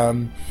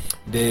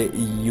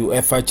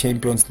UEFA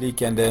Champions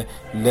League, and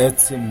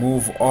let's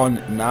move on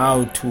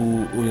now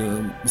to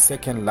the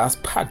second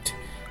last part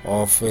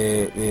of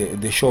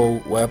the show,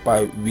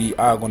 whereby we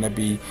are going to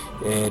be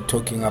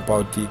talking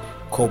about the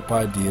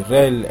Copa del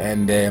Rey,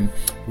 and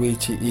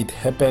which it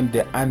happened,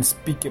 the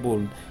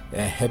unspeakable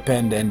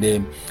happened,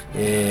 and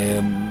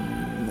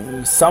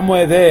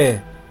somewhere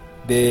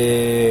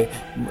there,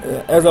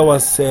 as I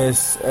was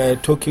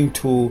talking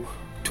to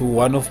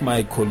one of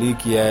my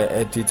colleagues here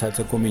at the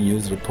Tatakumi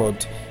News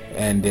Report,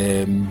 and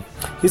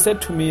he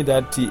said to me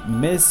that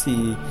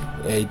Messi,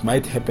 it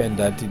might happen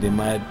that they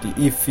might,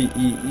 if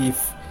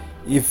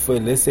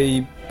let's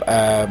say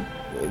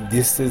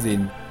this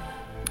season,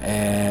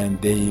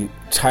 and they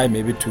try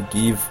maybe to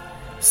give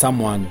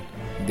someone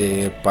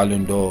the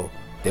Ballon d'Or,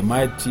 they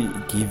might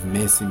give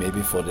Messi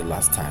maybe for the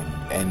last time,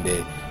 and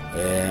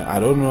I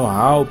don't know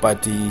how,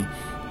 but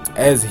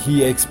as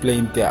he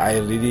explained, I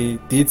really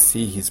did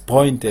see his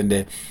point.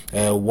 And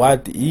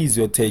what is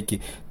your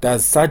take?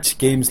 Does such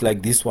games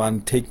like this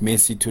one take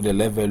Messi to the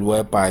level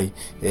whereby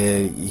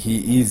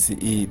he is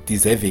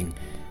deserving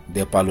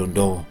the Ballon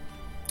d'Or?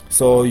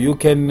 So you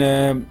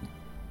can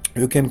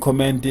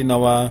comment in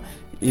our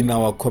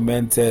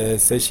comment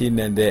session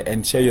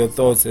and share your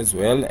thoughts as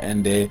well,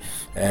 and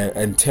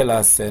tell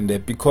us,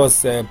 and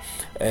because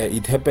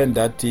it happened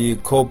that the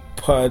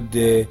Copa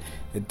del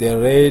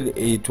Rey,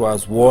 it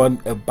was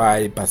won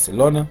by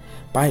Barcelona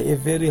by a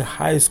very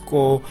high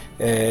score,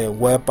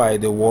 whereby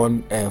they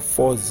won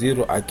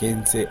 4-0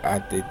 against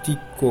Athletic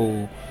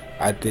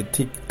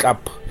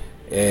Club,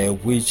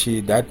 which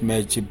that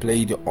match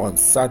played on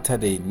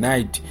Saturday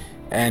night.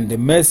 And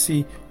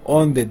Messi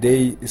on the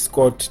day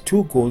scored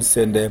 2 goals,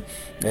 and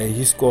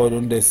he scored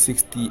on the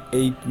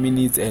 68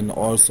 minutes and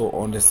also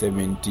on the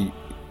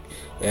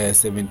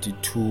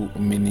 72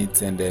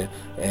 minutes, and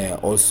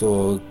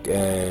also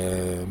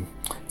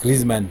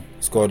Griezmann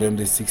scored on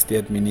the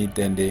 68th minute,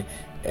 and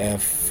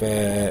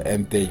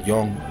De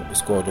Jong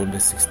scored on the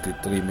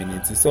 63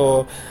 minutes.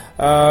 So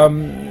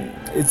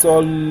it's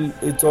all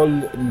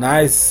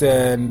nice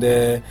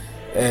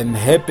and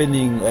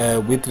happening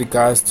with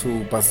regards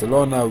to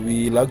Barcelona.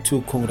 We like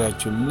to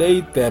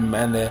congratulate them.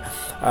 And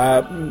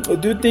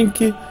do you think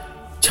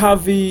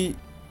Xavi,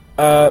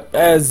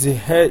 as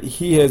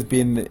he has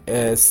been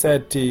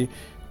said to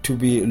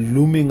be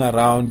looming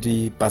around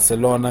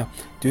Barcelona,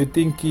 do you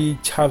think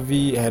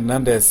Xavi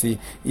Hernandez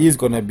is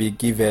going to be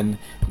given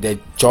the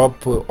job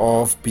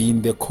of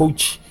being the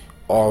coach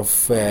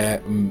of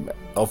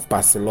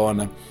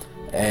Barcelona?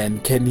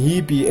 And can he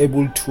be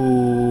able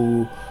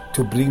to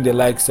bring the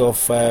likes of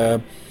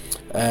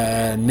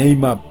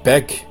Neymar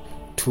back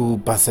to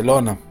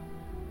Barcelona?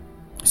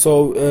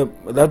 So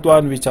that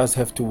one we just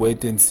have to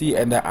wait and see,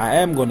 and I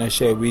am going to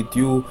share with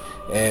you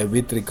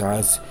with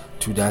regards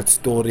to that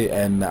story,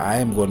 and I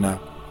am going to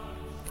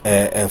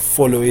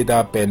follow it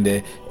up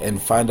and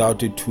find out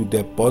to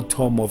the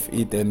bottom of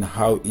it and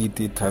how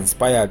it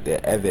transpired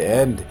at the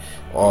end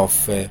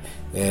of it.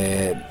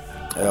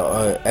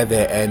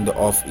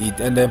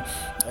 And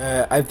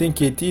I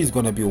think it is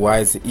going to be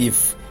wise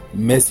if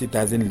Messi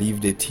doesn't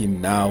leave the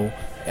team now,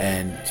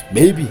 and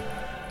maybe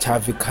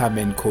Xavi come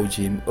and coach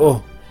him.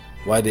 Oh,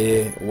 what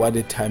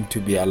a time to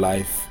be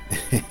alive.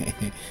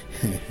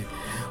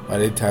 What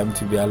a time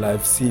to be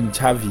alive, seeing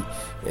Xavi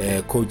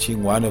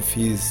coaching one of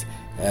his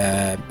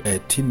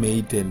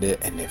teammate and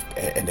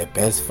a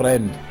best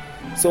friend.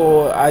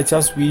 So I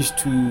just wish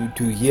to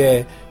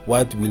hear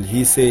what will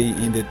he say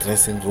in the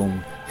dressing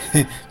room,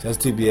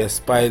 just to be a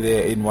spy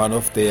there in one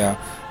of their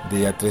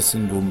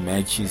dressing room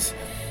matches.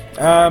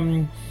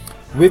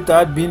 With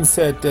that being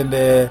said, and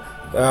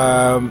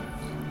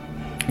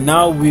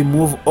now we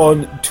move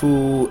on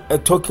to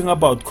talking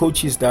about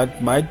coaches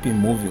that might be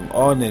moving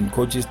on and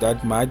coaches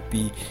that might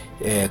be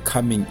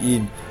coming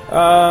in.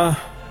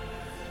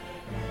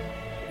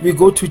 We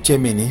go to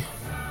Germany,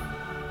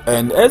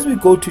 and as we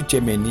go to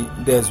Germany,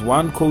 there's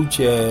one coach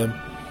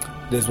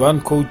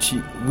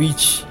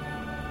which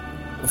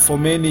for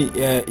many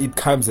it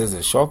comes as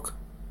a shock.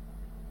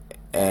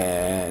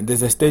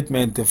 There's a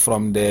statement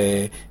from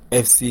the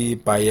FC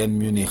Bayern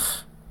Munich,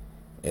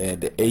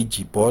 the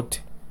AG board,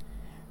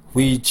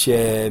 which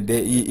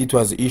it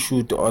was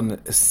issued on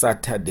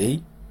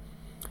Saturday,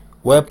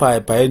 whereby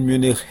Bayern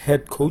Munich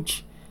head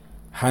coach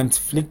Hans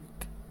Flick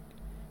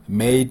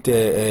made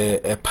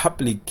a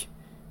public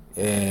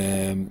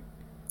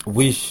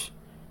wish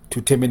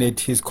to terminate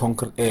his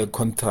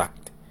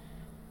contract,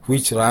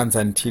 which runs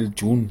until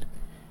June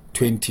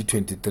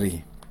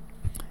 2023,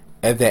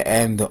 at the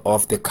end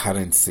of the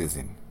current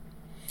season.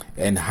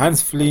 And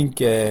Hans Flick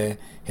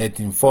had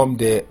informed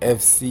the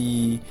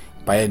FC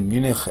Bayern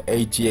Munich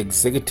AG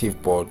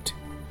executive board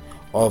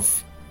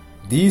of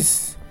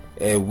this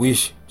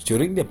wish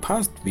during the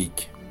past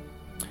week.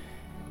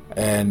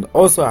 And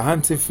also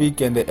Hansi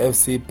Flick and the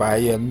FC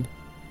Bayern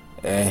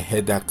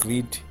had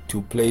agreed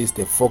to place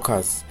the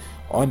focus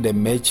on the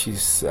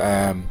matches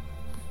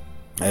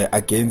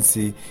against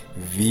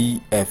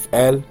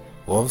VfL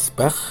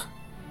Wolfsburg,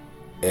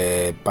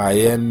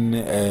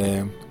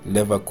 Bayern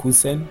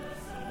Leverkusen,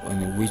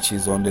 which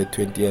is on the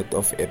 20th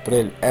of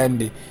April,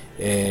 and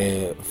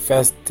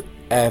first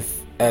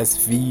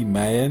FSV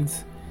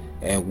Mainz,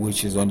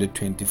 which is on the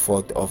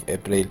 24th of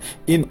April,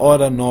 in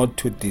order not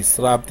to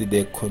disrupt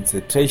the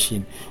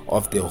concentration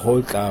of the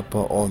whole club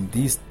on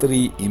these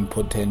 3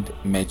 important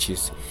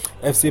matches.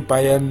 FC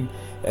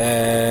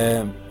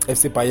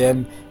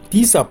Bayern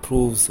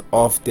disapproves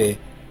of the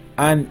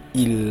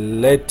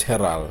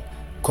unilateral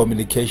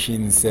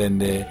communications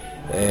and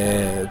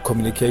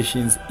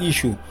communications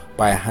issue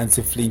by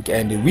Hansi Flick,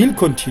 and will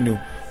continue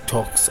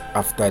talks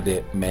after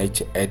the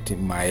match at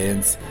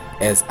Mainz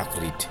as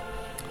agreed.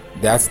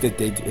 That's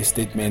the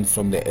statement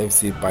from the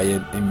FC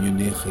Bayern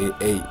Munich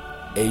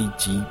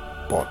AG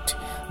board.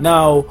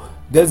 Now,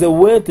 there's a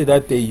word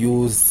that they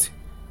used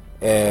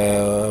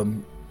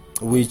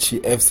which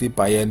FC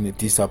Bayern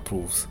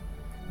disapproves.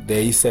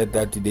 They said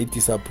that they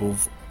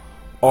disapprove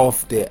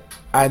of the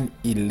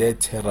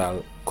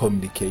unilateral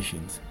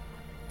communications.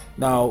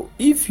 Now,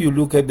 if you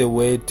look at the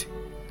word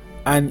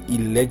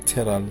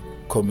unilateral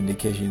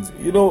communications,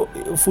 you know,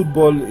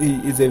 football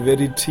is a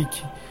very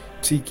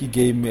tricky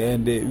game,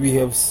 and we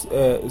have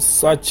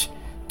such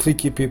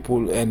tricky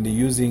people and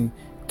using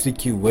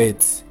tricky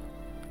words.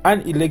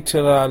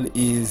 Unelectoral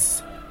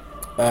is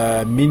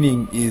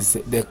meaning is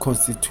the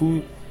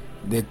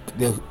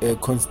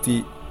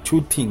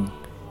constituting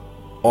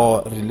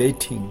or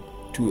relating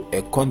to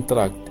a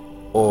contract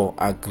or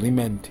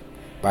agreement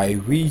by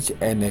which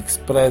an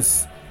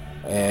express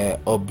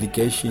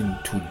obligation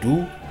to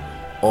do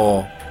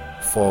or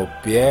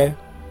forbear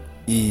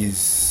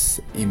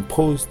is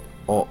imposed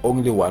or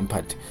only one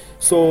party.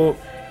 So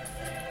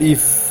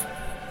if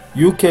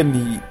you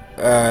can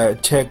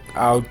check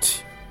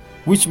out,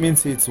 which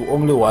means it's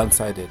only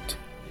one-sided,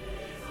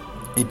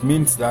 it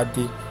means that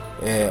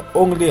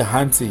only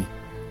Hansi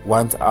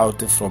wants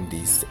out from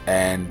this,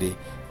 and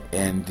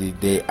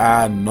they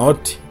are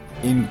not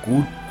in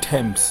good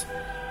terms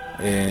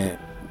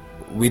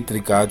with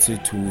regards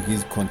to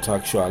his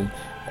contractual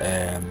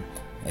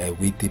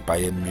with the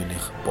Bayern Munich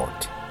board.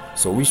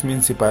 So which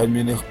means the Bayern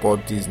Munich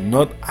board is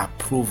not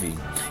approving.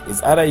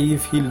 It's either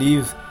if he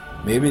leaves,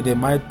 maybe they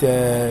might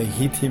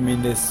hit him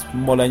in the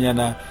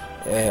smallanyana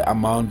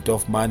amount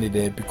of money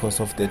there because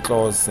of the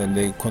clause and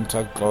the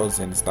contract clause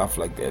and stuff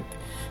like that.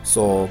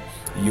 So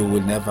you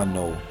will never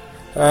know.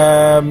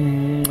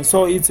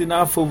 So it's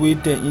enough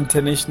with the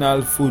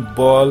international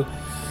football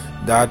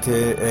that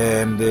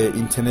and the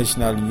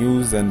international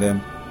news.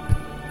 And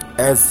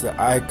as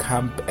I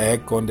come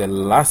back on the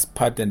last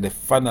part and the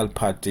final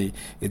part,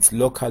 it's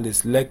local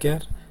is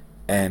lekker,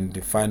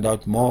 and find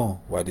out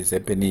more what is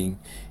happening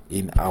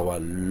in our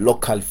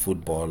local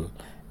football,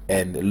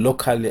 and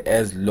local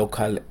as in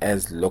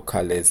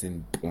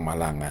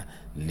Mpumalanga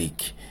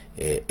League,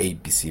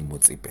 ABC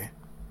Motsepe,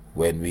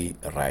 when we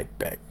ride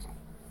back.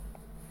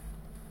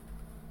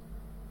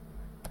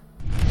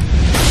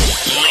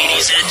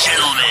 Ladies and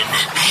gentlemen,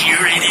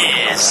 here it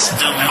is,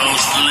 the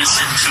most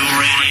listened to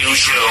radio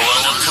show on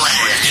the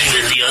planet.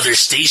 Even the other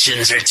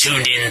stations are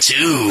tuned in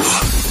too.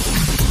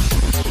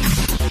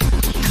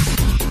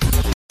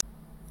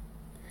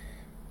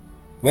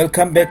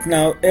 Welcome back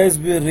now as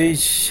we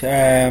reach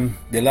the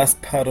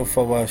last part of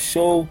our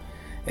show,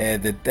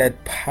 the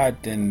third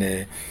part,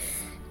 and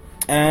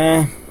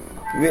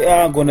we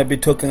are going to be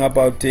talking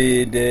about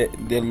the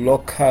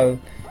local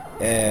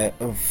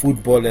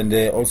football and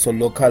also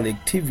local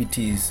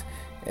activities,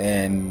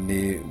 and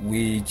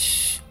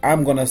which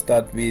I'm going to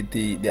start with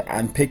the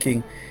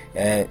unpacking,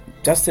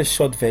 just a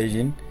short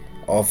version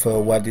of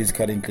what is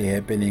currently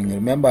happening.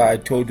 Remember, I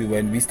told you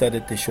when we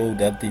started the show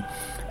that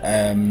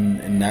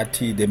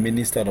Nati, the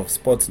Minister of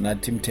Sports,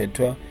 Nati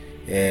Mthethwa,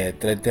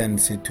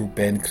 threatens to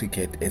ban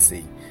cricket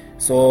SA.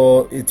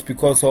 So it's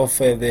because of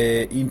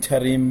the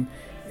interim,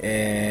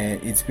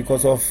 it's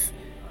because of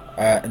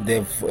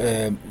the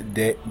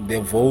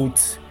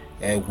votes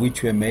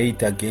which were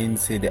made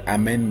against the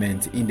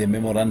amendments in the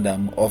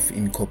Memorandum of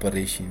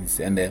Incorporations,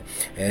 and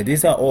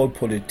these are all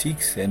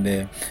politics. And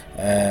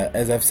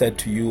as I've said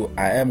to you,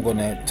 I am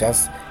gonna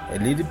just a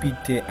little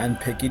bit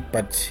unpack it,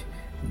 but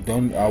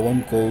I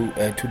won't go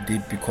too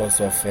deep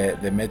because of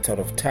the matter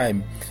of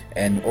time,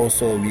 and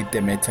also with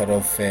the matter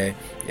of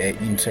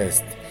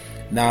interest.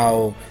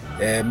 Now,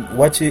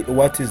 what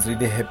is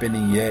really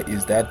happening here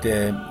is that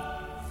the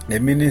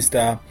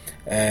minister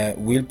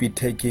will be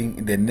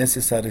taking the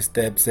necessary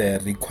steps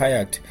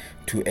required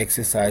to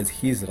exercise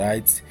his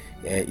rights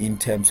in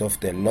terms of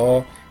the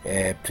law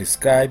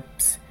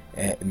prescribes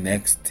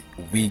next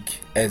week,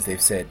 as they've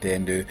said.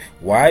 And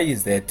why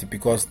is that?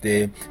 Because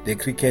the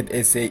Cricket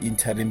SA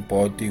interim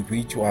board,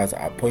 which was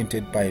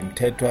appointed by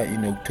Mthethwa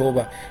in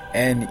October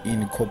and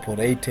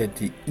incorporated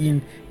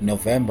in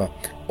November,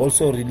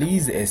 also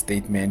released a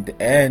statement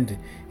and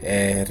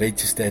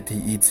registered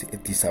its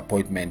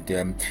disappointment.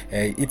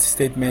 Its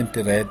statement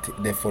read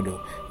the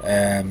following: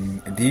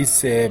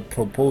 these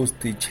proposed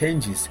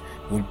changes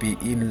will be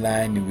in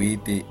line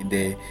with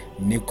the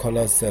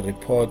Nicholas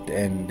report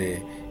and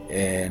the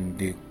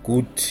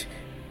good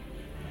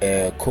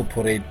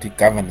corporate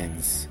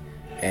governance.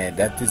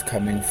 That is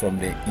coming from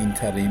the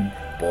interim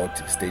board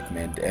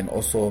statement. And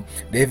also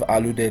they've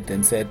alluded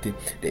and said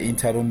the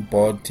interim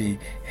board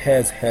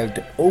has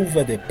held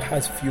over the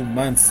past few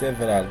months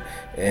several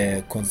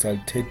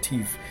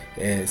consultative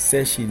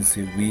sessions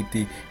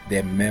with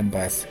the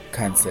members'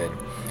 council.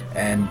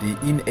 And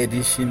in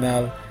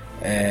additional,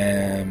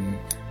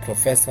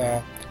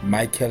 Professor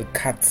Michael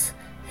Katz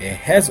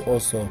has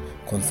also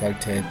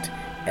consulted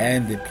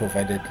and they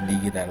provided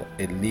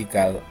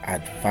legal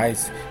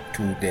advice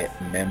to the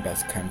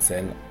members'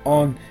 council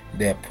on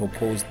the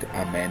proposed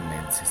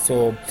amendments.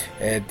 So,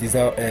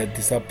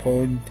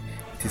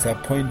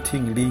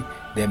 disappointingly,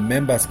 the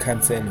members'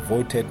 council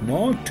voted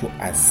not to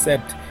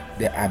accept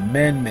the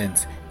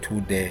amendments to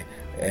the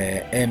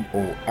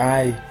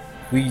MOI,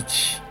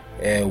 which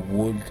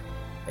would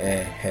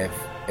have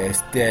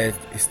steered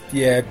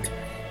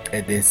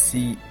the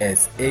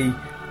CSA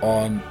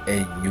on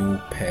a new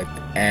path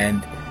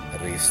and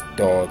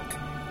restored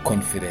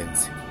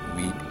confidence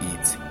with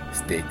its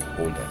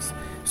stakeholders.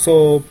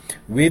 So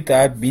with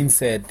that being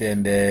said,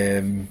 and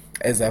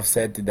as I've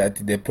said, that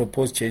the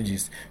proposed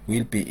changes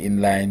will be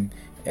in line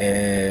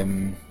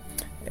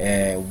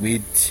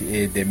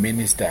with the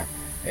minister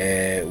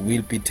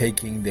will be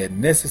taking the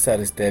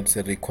necessary steps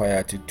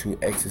required to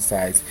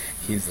exercise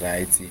his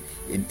rights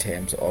in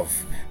terms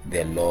of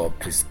the law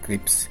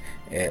prescribes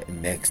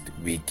next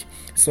week.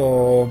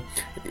 So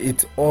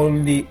it's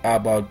only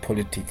about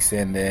politics,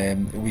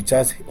 and we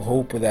just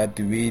hope that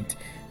with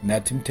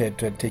Nathi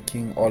Mthethwa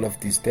taking all of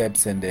these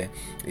steps, and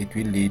it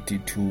will lead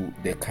to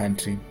the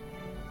country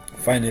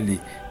finally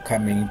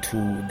coming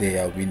to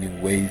their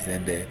winning ways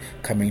and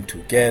coming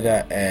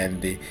together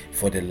and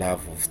for the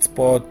love of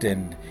sport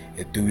and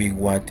doing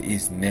what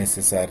is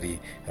necessary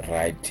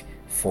right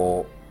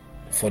for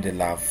the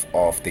love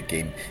of the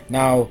game.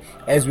 Now,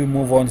 as we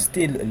move on,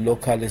 still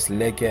local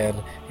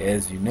lekker,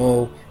 as you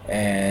know,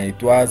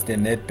 it was the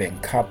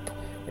Nedbank Cup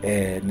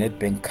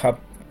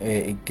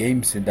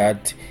games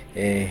that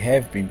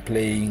have been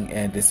playing,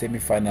 and the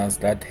semi-finals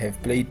that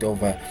have played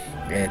over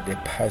the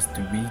past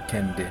week.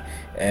 And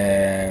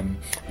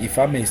if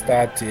I may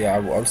start,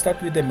 I'll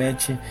start with the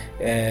match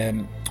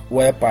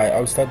whereby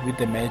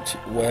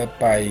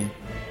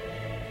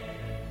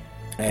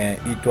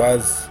it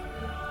was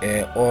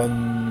there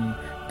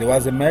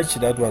was a match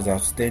that was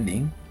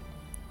outstanding,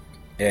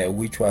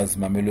 which was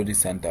Mamelodi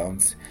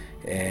Sundowns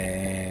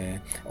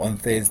on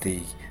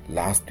Thursday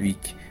last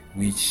week,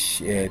 which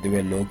they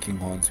were locking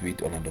horns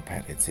with Orlando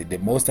Pirates, the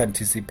most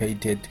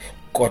anticipated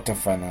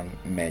quarterfinal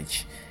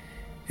match.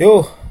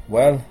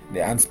 Well,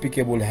 the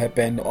unspeakable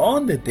happened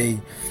on the day.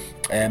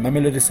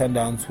 Mamelodi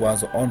Sundowns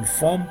was on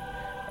form.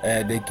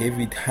 They gave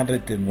it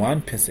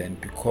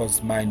 101%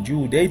 because, mind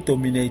you, they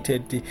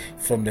dominated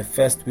from the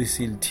first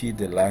whistle to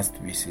the last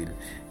whistle,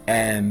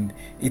 and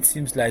it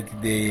seems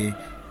like they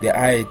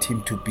are a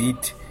team to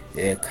beat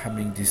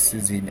coming this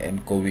season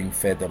and going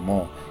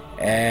furthermore.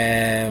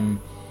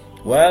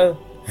 Well,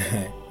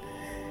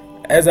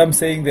 as I'm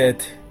saying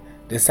that,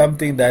 there's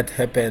something that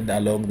happened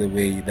along the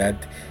way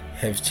that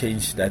have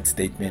changed that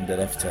statement that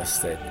I've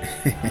just said.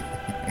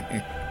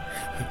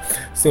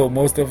 So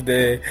most of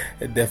the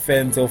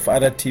fans of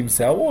other teams,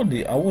 I won't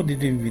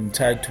even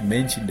try to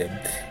mention them.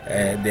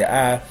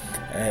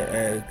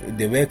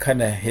 They were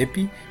kind of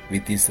happy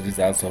with these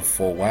results of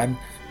 4-1,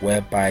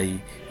 whereby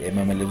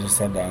Mamelodi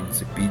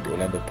Sundowns beat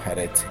Orlando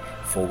Pirates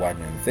 4-1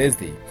 on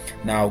Thursday.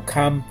 Now,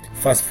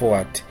 fast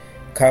forward.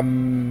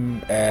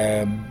 Come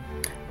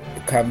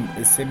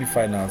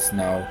semi-finals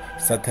now,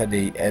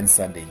 Saturday and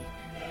Sunday.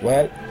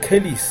 Well,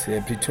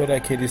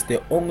 Pretoria Kellys,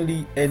 the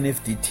only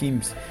NFD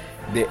teams,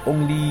 the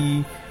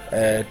only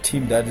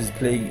team that is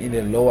playing in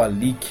the lower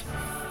league,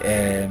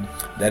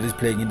 that is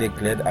playing in the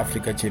Glad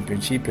Africa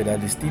Championship,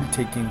 that is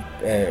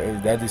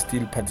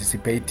still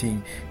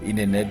participating in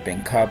the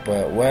Nedbank Cup.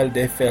 Well,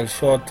 they fell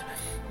short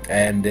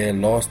and they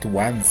lost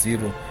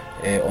 1-0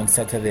 on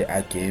Saturday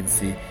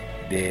against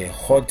the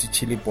hot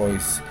Chile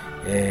Boys,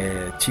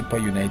 Chippa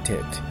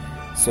United.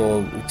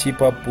 So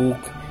Chippa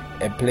booked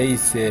a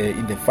place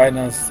in the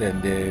finals,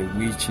 and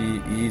which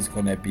is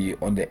going to be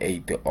on the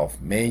 8th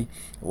of May.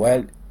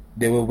 Well,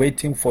 they were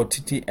waiting for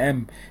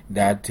TTM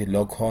that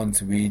lock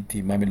horns with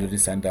the Mamelodi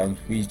Sundowns,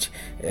 which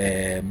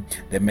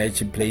the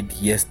match played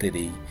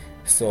yesterday.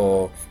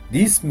 So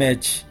this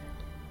match,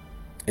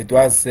 it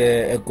was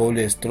a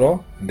goalless draw,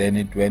 then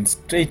it went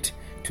straight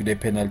to the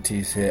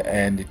penalties,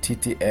 and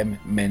TTM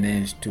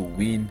managed to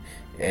win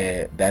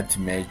that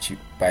match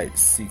by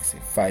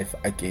 6-5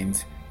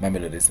 against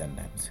Mamelodi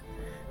Sundowns.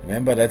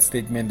 Remember that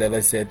statement that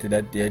I said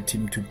that their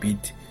team to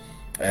beat?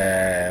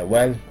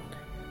 Well,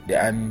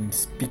 the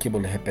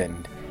unspeakable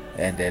happened,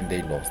 and then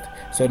they lost.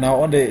 So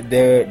now on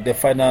the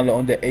final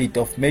on the 8th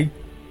of May,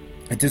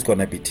 it is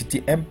gonna be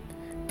TTM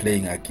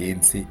playing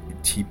against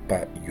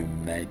Chippa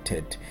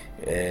United.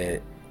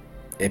 A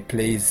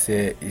place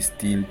is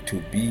still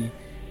to be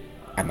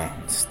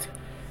announced.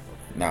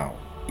 Now,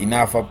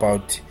 enough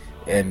about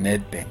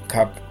Nedbank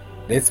Cup.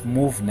 Let's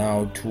move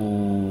now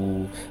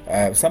to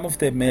some of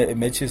the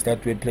matches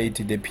that were played,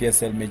 the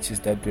PSL matches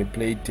that were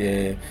played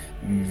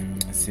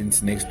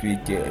since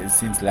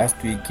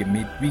last week,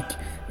 midweek.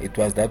 It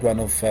was that one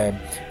of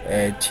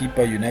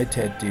Chippa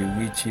United,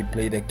 which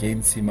played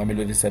against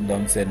Mamelodi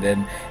Sundowns, and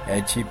then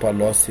Chippa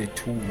lost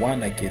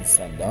 2-1 against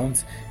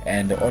Sundowns.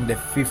 And on the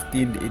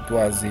 15th, it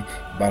was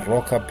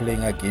Baroka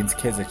playing against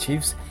Kaizer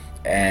Chiefs,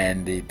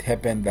 and it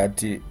happened that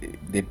the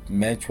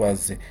match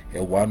was a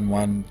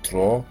 1-1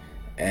 draw.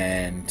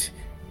 And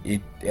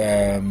it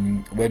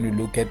when we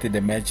look at the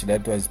match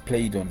that was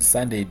played on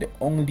Sunday, the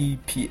only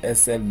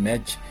PSL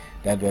match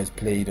that was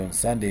played on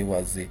Sunday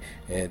was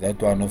that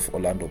one of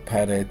Orlando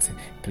Pirates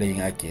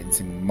playing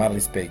against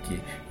Maritzburg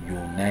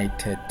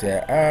United.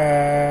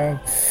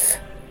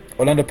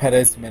 Orlando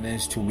Pirates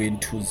managed to win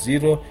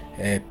 2-0,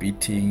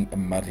 beating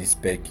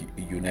Maritzburg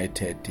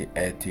United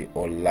at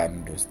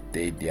Orlando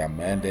Stadium.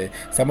 And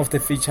some of the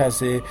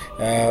features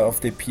of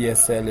the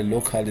PSL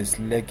locals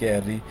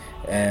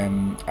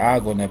are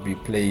going to be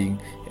playing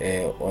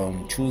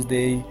on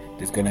Tuesday.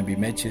 There's going to be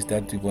matches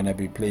that we're going to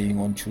be playing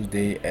on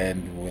Tuesday,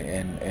 and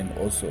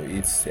also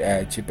it's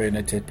Chippa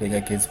United playing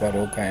against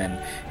Baroka,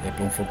 and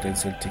Bloemfontein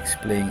Celtics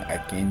playing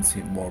against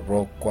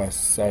Morocco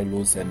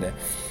Silos. And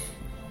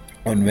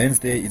On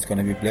Wednesday, it's going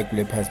to be Black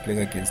Leopards playing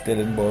against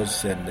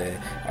Stellenbosch and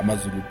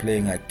Amazulu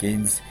playing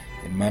against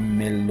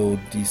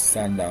Mamelodi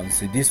Sundowns.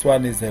 So this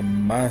one is a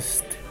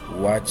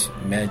must-watch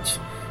match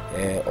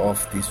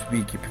of this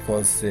week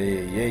because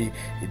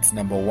it's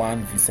number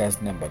 1 versus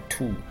number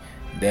 2.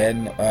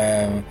 Then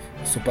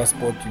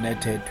SuperSport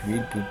United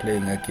will be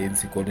playing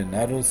against Golden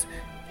Arrows,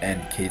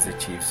 and Kaizer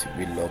Chiefs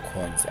will lock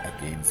horns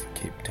against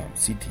Cape Town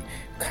City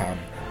come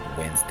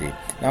Wednesday.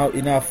 Now,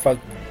 enough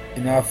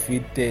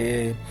with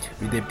the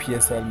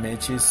PSL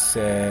matches.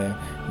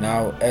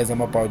 Now, as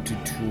I'm about to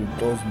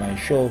close my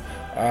show,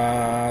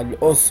 I'd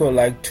also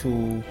like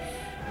to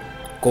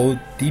go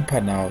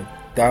deeper now,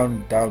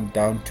 down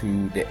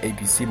to the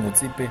ABC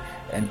Motsepe,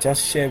 and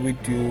just share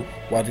with you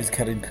what is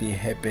currently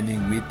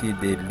happening with the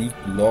league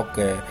lock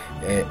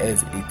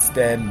as it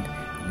stands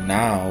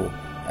now.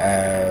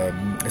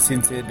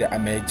 Since the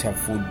amateur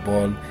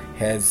football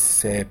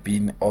has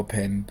been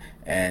open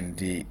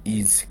and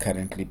is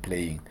currently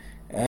playing.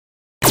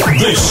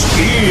 This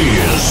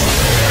is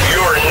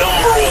your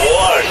number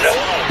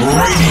 1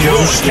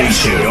 radio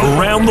station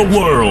around the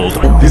world.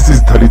 This is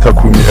Talita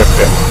Kumi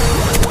FM.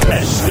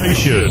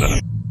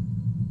 Station.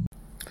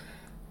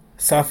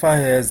 SAFA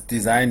has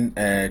designed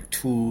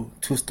two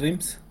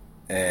streams,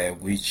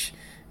 which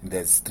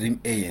there's stream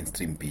A and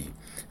stream B.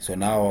 So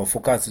now our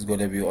focus is going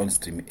to be on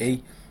stream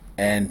A,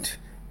 and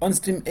on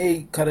stream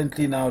A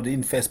currently now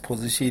in first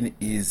position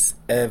is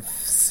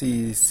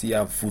FC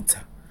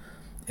Siyavuta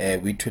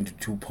with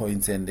 22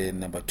 points, and then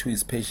number 2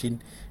 is Passion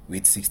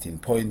with 16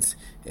 points.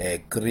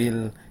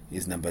 Grill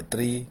is number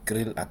 3.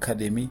 Grill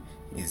Academy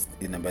is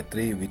number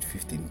 3 with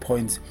 15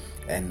 points,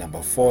 and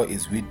number 4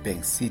 is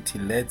Witbank City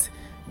Lads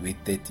with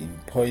 13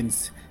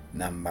 points.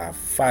 Number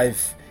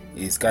 5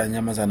 is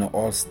Kanyamazana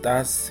All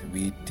Stars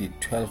with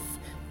 12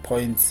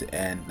 points,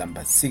 and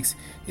number 6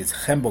 is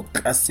Hamburg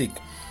Classic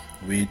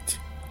with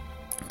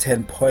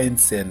 10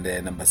 points, and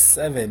number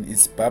 7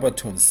 is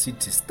Barberton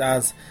City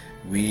Stars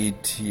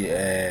with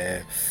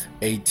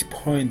 8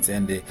 points,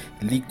 and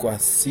Liqua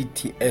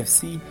City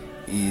FC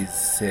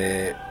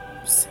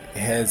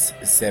has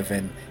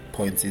 7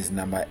 points, is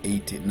number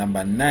 8.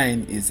 Number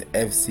 9 is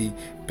FC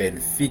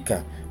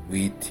Benfica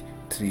with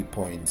 3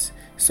 points.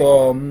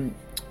 So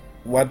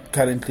what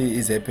currently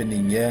is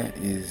happening here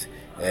is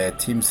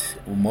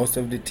most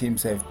of the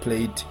teams have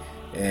played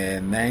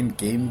 9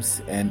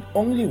 games, and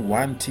only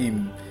one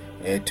team,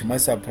 to my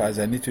surprise,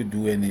 I need to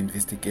do an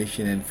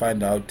investigation and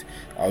find out.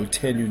 I'll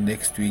tell you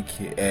next week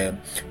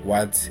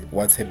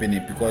what's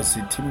happening, because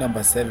team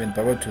number 7,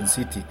 Barberton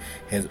City,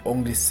 has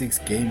only 6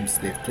 games.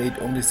 They've played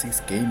only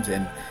 6 games,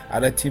 and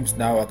other teams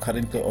now are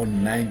currently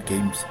on 9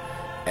 games,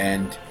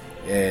 and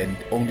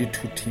only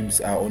 2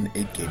 teams are on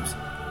 8 games.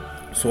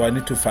 So I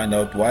need to find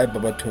out why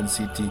Barberton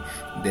City,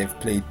 they've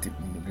played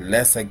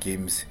lesser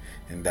games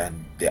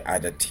than the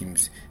other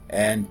teams.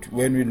 And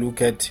when we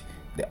look at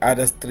the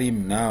other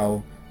stream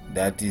now,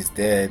 that is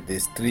there, the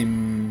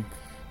stream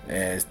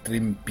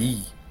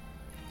B.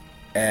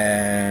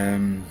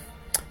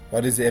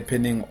 What is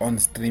happening on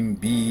stream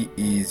B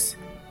is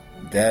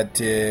that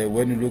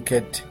when you look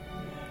at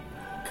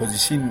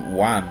position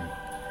 1,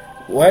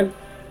 well,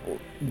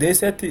 they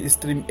said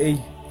stream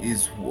A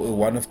is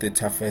one of the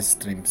toughest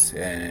streams,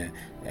 and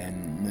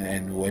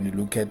when you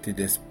look at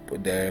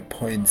the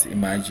points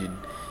margin,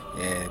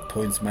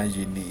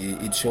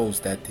 it shows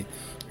that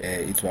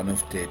it's one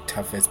of the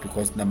toughest,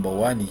 because number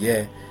 1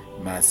 here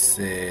must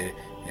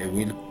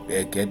will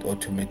get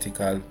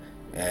automatical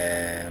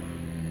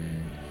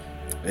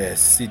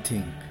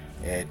sitting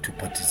to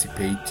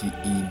participate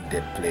in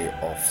the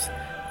playoffs,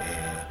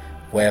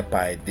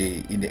 whereby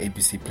in the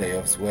ABC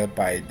playoffs,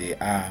 whereby they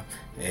are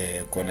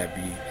gonna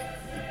be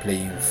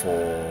playing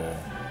for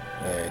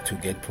to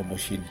get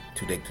promotion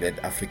to the Great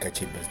Africa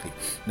Champions League.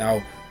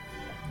 Now,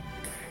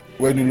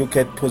 when you look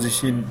at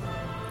position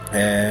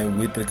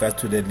with regards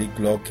to the league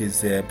lock,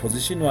 is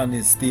position 1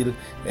 is still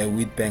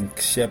Witbank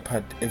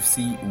Shepherd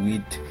FC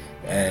with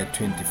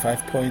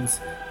 25 points,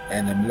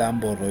 and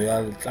Mlambo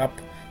Royal Club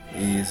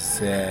is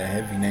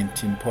having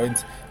 19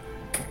 points.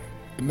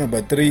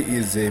 Number 3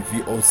 is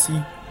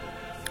VOC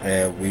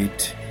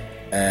with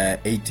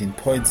 18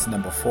 points.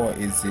 Number 4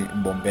 is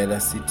Mbombela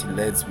City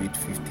Lads with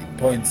 15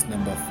 points.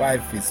 Number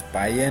 5 is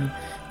Bayern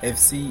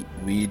FC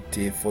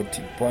with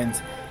 14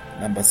 points.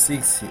 Number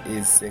 6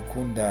 is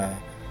Sekunda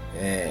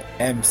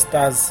M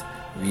Stars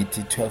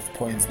with 12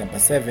 points. Number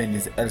 7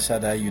 is El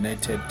Shaddai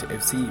United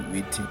FC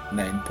with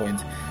 9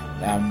 points.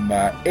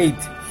 Number 8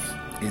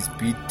 is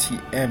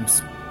BTM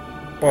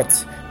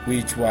Sports,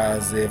 which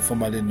was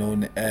formerly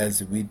known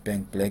as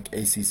Witbank Black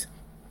Aces,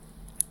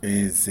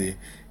 is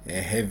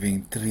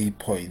having 3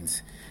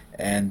 points.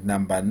 And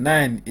number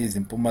 9 is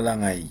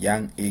Mpumalanga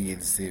Young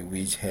Eagles,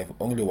 which have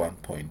only 1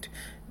 point.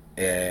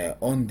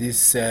 On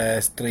this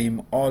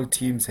stream, all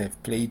teams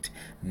have played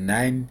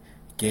 9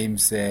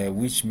 games,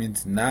 which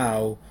means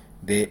now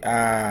they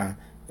are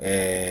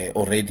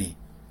already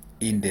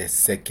in the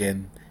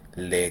second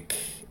leg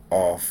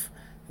of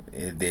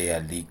their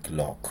league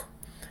lock.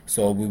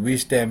 So we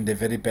wish them the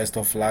very best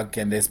of luck,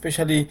 and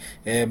especially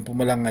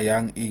Mpumalanga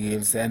Young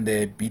Eagles and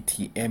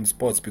BTM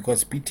Sports,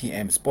 because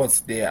BTM Sports,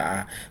 they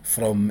are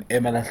from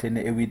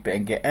Emalahleni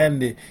Witbank,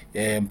 and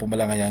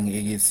Mpumalanga Young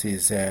Eagles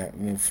is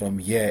from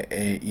here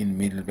in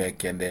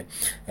Middleburg, and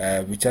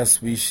we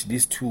just wish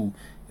these two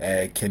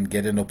can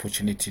get an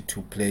opportunity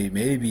to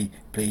maybe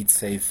play it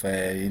safe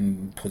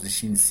in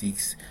position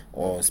 6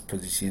 or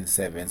position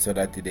 7, so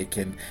that they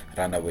can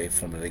run away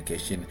from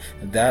relegation.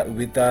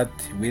 With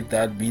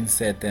that being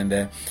said,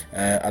 and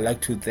I'd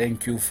like to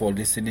thank you for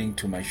listening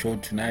to my show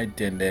tonight,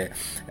 and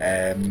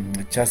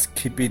just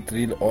keep it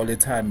real all the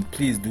time.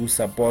 Please do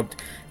support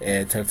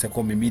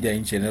Teltecomi Media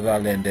in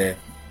general, and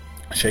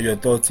share your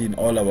thoughts in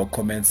all our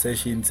comment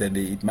sessions, and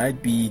it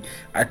might be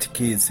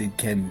articles, it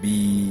can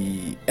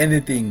be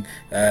anything.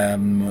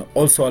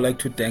 Also, I'd like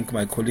to thank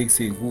my colleagues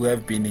who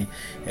have been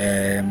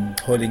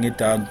holding it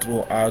down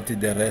throughout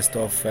the rest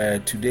of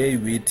today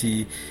with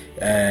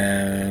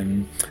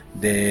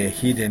the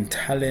hidden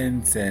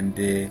talents,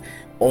 and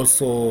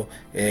also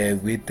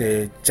with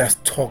the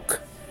Just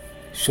Talk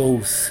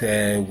shows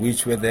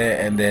which were there,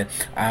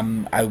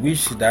 and I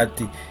wish that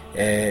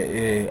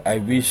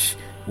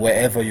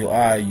wherever you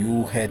are,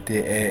 you had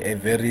a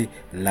very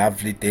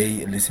lovely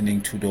day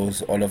listening to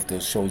all of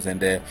those shows,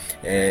 and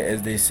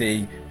as they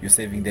say, you're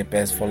saving the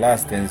best for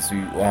last as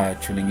you are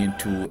tuning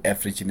into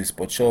African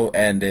Sports Show.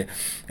 And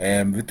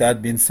with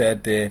that being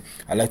said,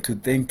 I'd like to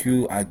thank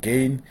you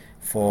again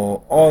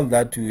for all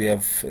that you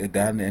have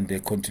done and the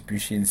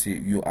contributions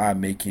you are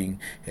making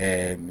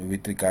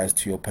with regards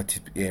to your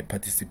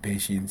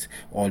participations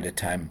all the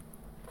time.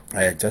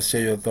 Just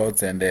share your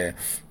thoughts, and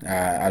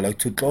I'd like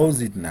to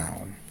close it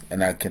now.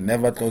 And I can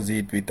never close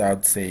it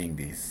without saying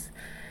this.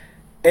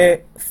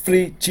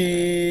 African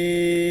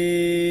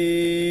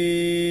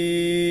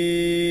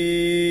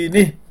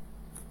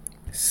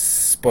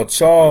Sports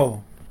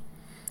Show.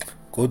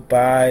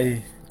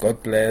 Goodbye.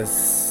 God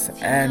bless.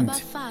 And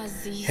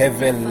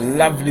have a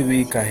lovely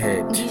week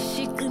ahead. This is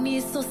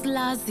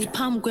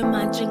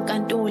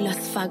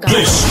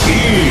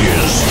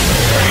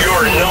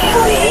your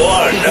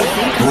 #1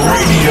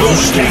 radio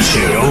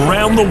station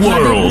around the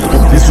world.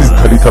 This is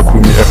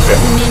Talitakhumi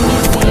FM.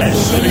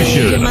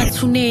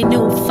 Emathuneni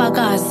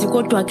ufakazi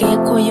kodwa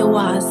akekho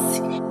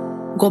yewazi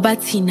ngoba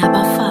thina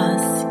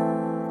abafazi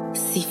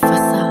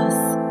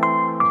sifasazi.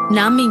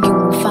 Nami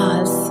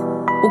ngingumfazi,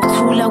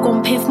 ukuthula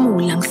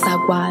komphefumula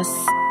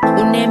ngisakwazi.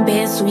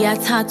 Unembeza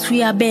uyathatha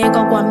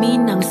uyabeka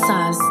kwamina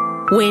ngisazi.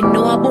 Wena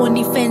wabona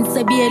ifence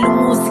ebiyela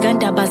umuzi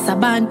kandaba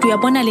zabantu,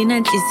 uyabona lena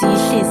nhliziyo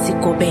ihlezi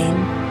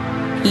igobeni.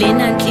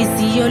 Lena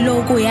nhliziyo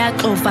lokho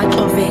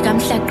yaxova-xoveka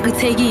mhla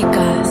qhitheka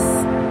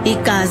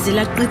igazi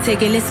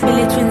laqhithekela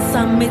esibelethweni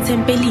sami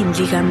ethempelini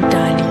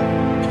likaMdali.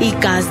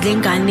 Igazi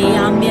lengane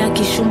yami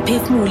yakhisha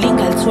umphefumulo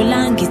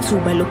ingalitholanga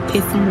ithuba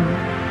lokuphefumula.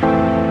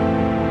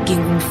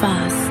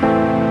 Ngingumfazi,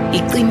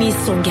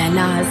 iqiniso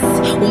ngiyalazi.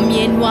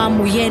 Umyeni wami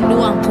uyena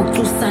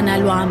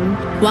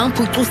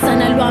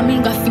wangiphucusana lwami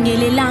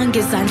ingafinyelelanga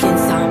ezandleni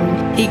zami.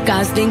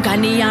 Igazi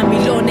lengane yami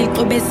lona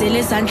iqobezela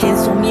ezandleni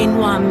zomyeni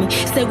wami,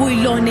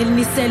 sekuyilona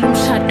elinisela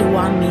umshado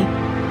wami.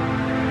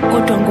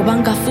 Kodwa ngoba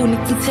ngingafuni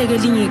ukuchitheka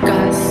elinye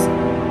igazi,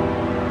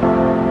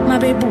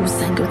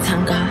 mabebuza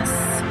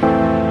ngiyothangaza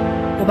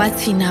ngoba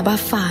thina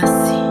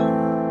abafazi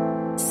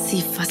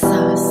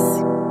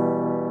sifasazi.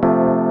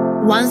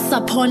 Once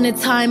upon a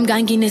time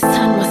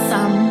nganginesithandwa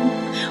sami,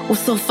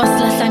 usofa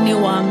silahlane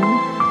wami,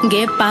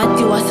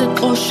 ngebhadi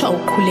wasexoshwa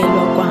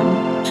ukhulelwa kwami.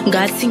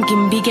 Ngathi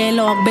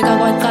ngimbikela wakubeka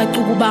kwacaca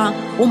ukuba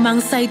uma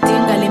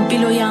ngisayidinga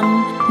lempilo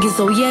yami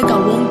ngizowuyeka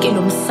wonke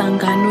lo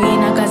msangano,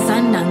 yena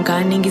kazani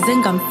nangane ngize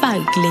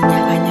ngamfaki kule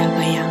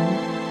nyakanyaka yami.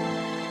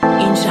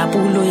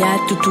 Injabulo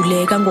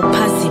yaduduleka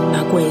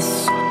ngokuphazima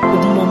kweso,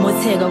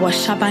 ukumomotheka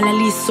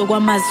kwashabalaliso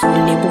kwamazulu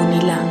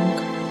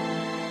nebonilanga.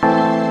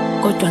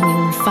 Kodwa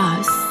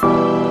ngingumfazi,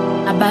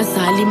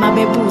 abazali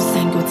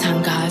mabebuza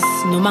ngiyothangaza,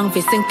 noma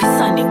ngivese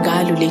ngiphisane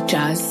ngalo le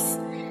jazi,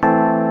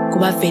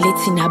 kuba vele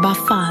thina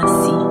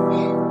abafazi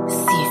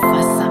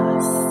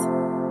sifasazi.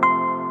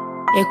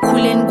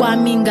 Ekhuleni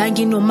kwami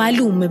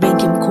nganginomalume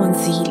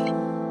bengimkhonzile,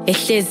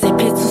 ehleze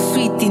ephethe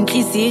uswidi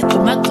inhliziyo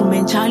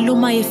igxumagxume njalo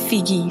uma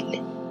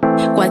efikile.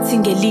 Kwathi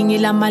ngelinye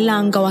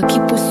lamalanga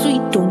wakhipha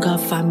uswidi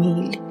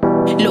ongavamile.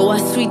 Lo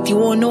waswidi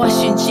wona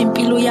washintsha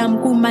impilo yami,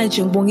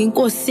 kumanje ngibonga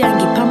inkosi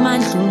yangipha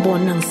amandla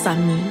ngibona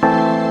ngisamile.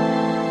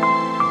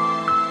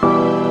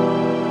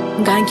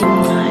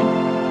 Ngangimncane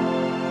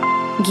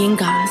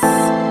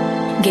ngingazi,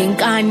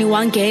 ngenkani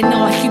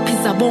wangena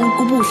wahliphiza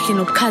bonke ubuhle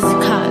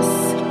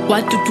nobukhazikhazi,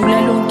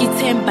 wadudula lonke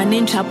ithemba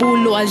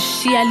nenjabulo,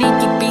 walishiya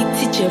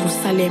liGibhithe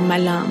iJerusalema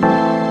lami.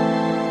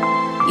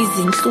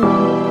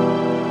 Izinhlungu,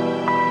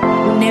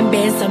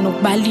 unembeza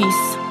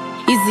nokubalisa,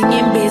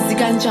 izinyembezi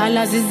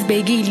kanjalo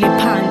zizibekile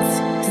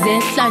phansi,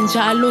 zehla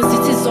njalo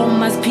zithi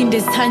zoma ziphinde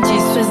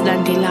zithanjiswe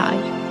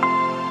ezilandelayo.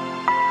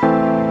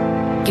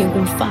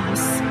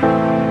 Ngingumfazi,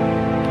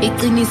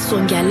 iqiniso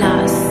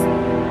ngiyalazi.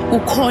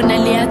 ukhona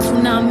leya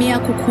tsunami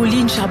yakhukhula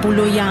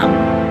injabulo yami.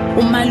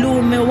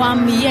 Umalume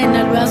wami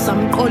yena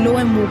loyazamqolo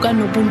wemuka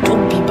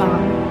nobuntombi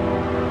bami.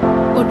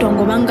 Kodwa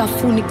ngoba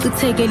ngingafuni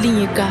ichitheke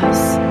elinye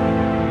igazi,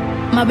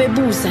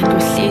 mabebuza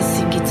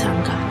ngihlezi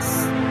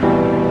ngithangaza.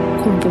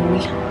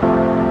 Khumbula,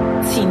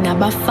 thina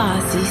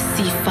abafazi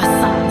sifa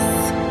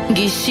sazi,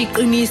 ngisho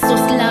iqiniso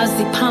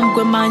silazi phambi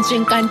kwemanje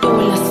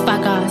enkantolo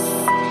sifakazi.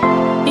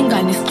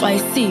 Ingane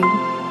sixwayisiwe,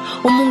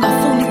 uma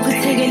ungafuni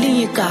ichitheke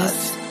elinye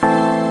igazi,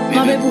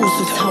 mabebuza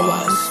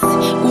uthawazi.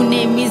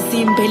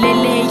 Kunemizimba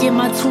eleleye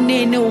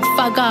emathuneni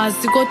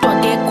ubufakazi, kodwa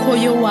akekho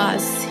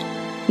yowazi.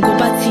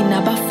 Ngoba thina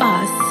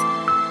abafazi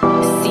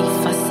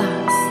sifa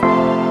sazi,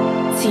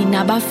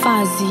 thina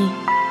abafazi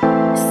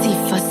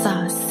sifa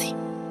sazi.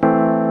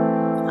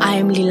 I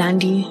am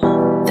Lilandi,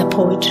 the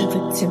poetry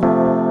victim.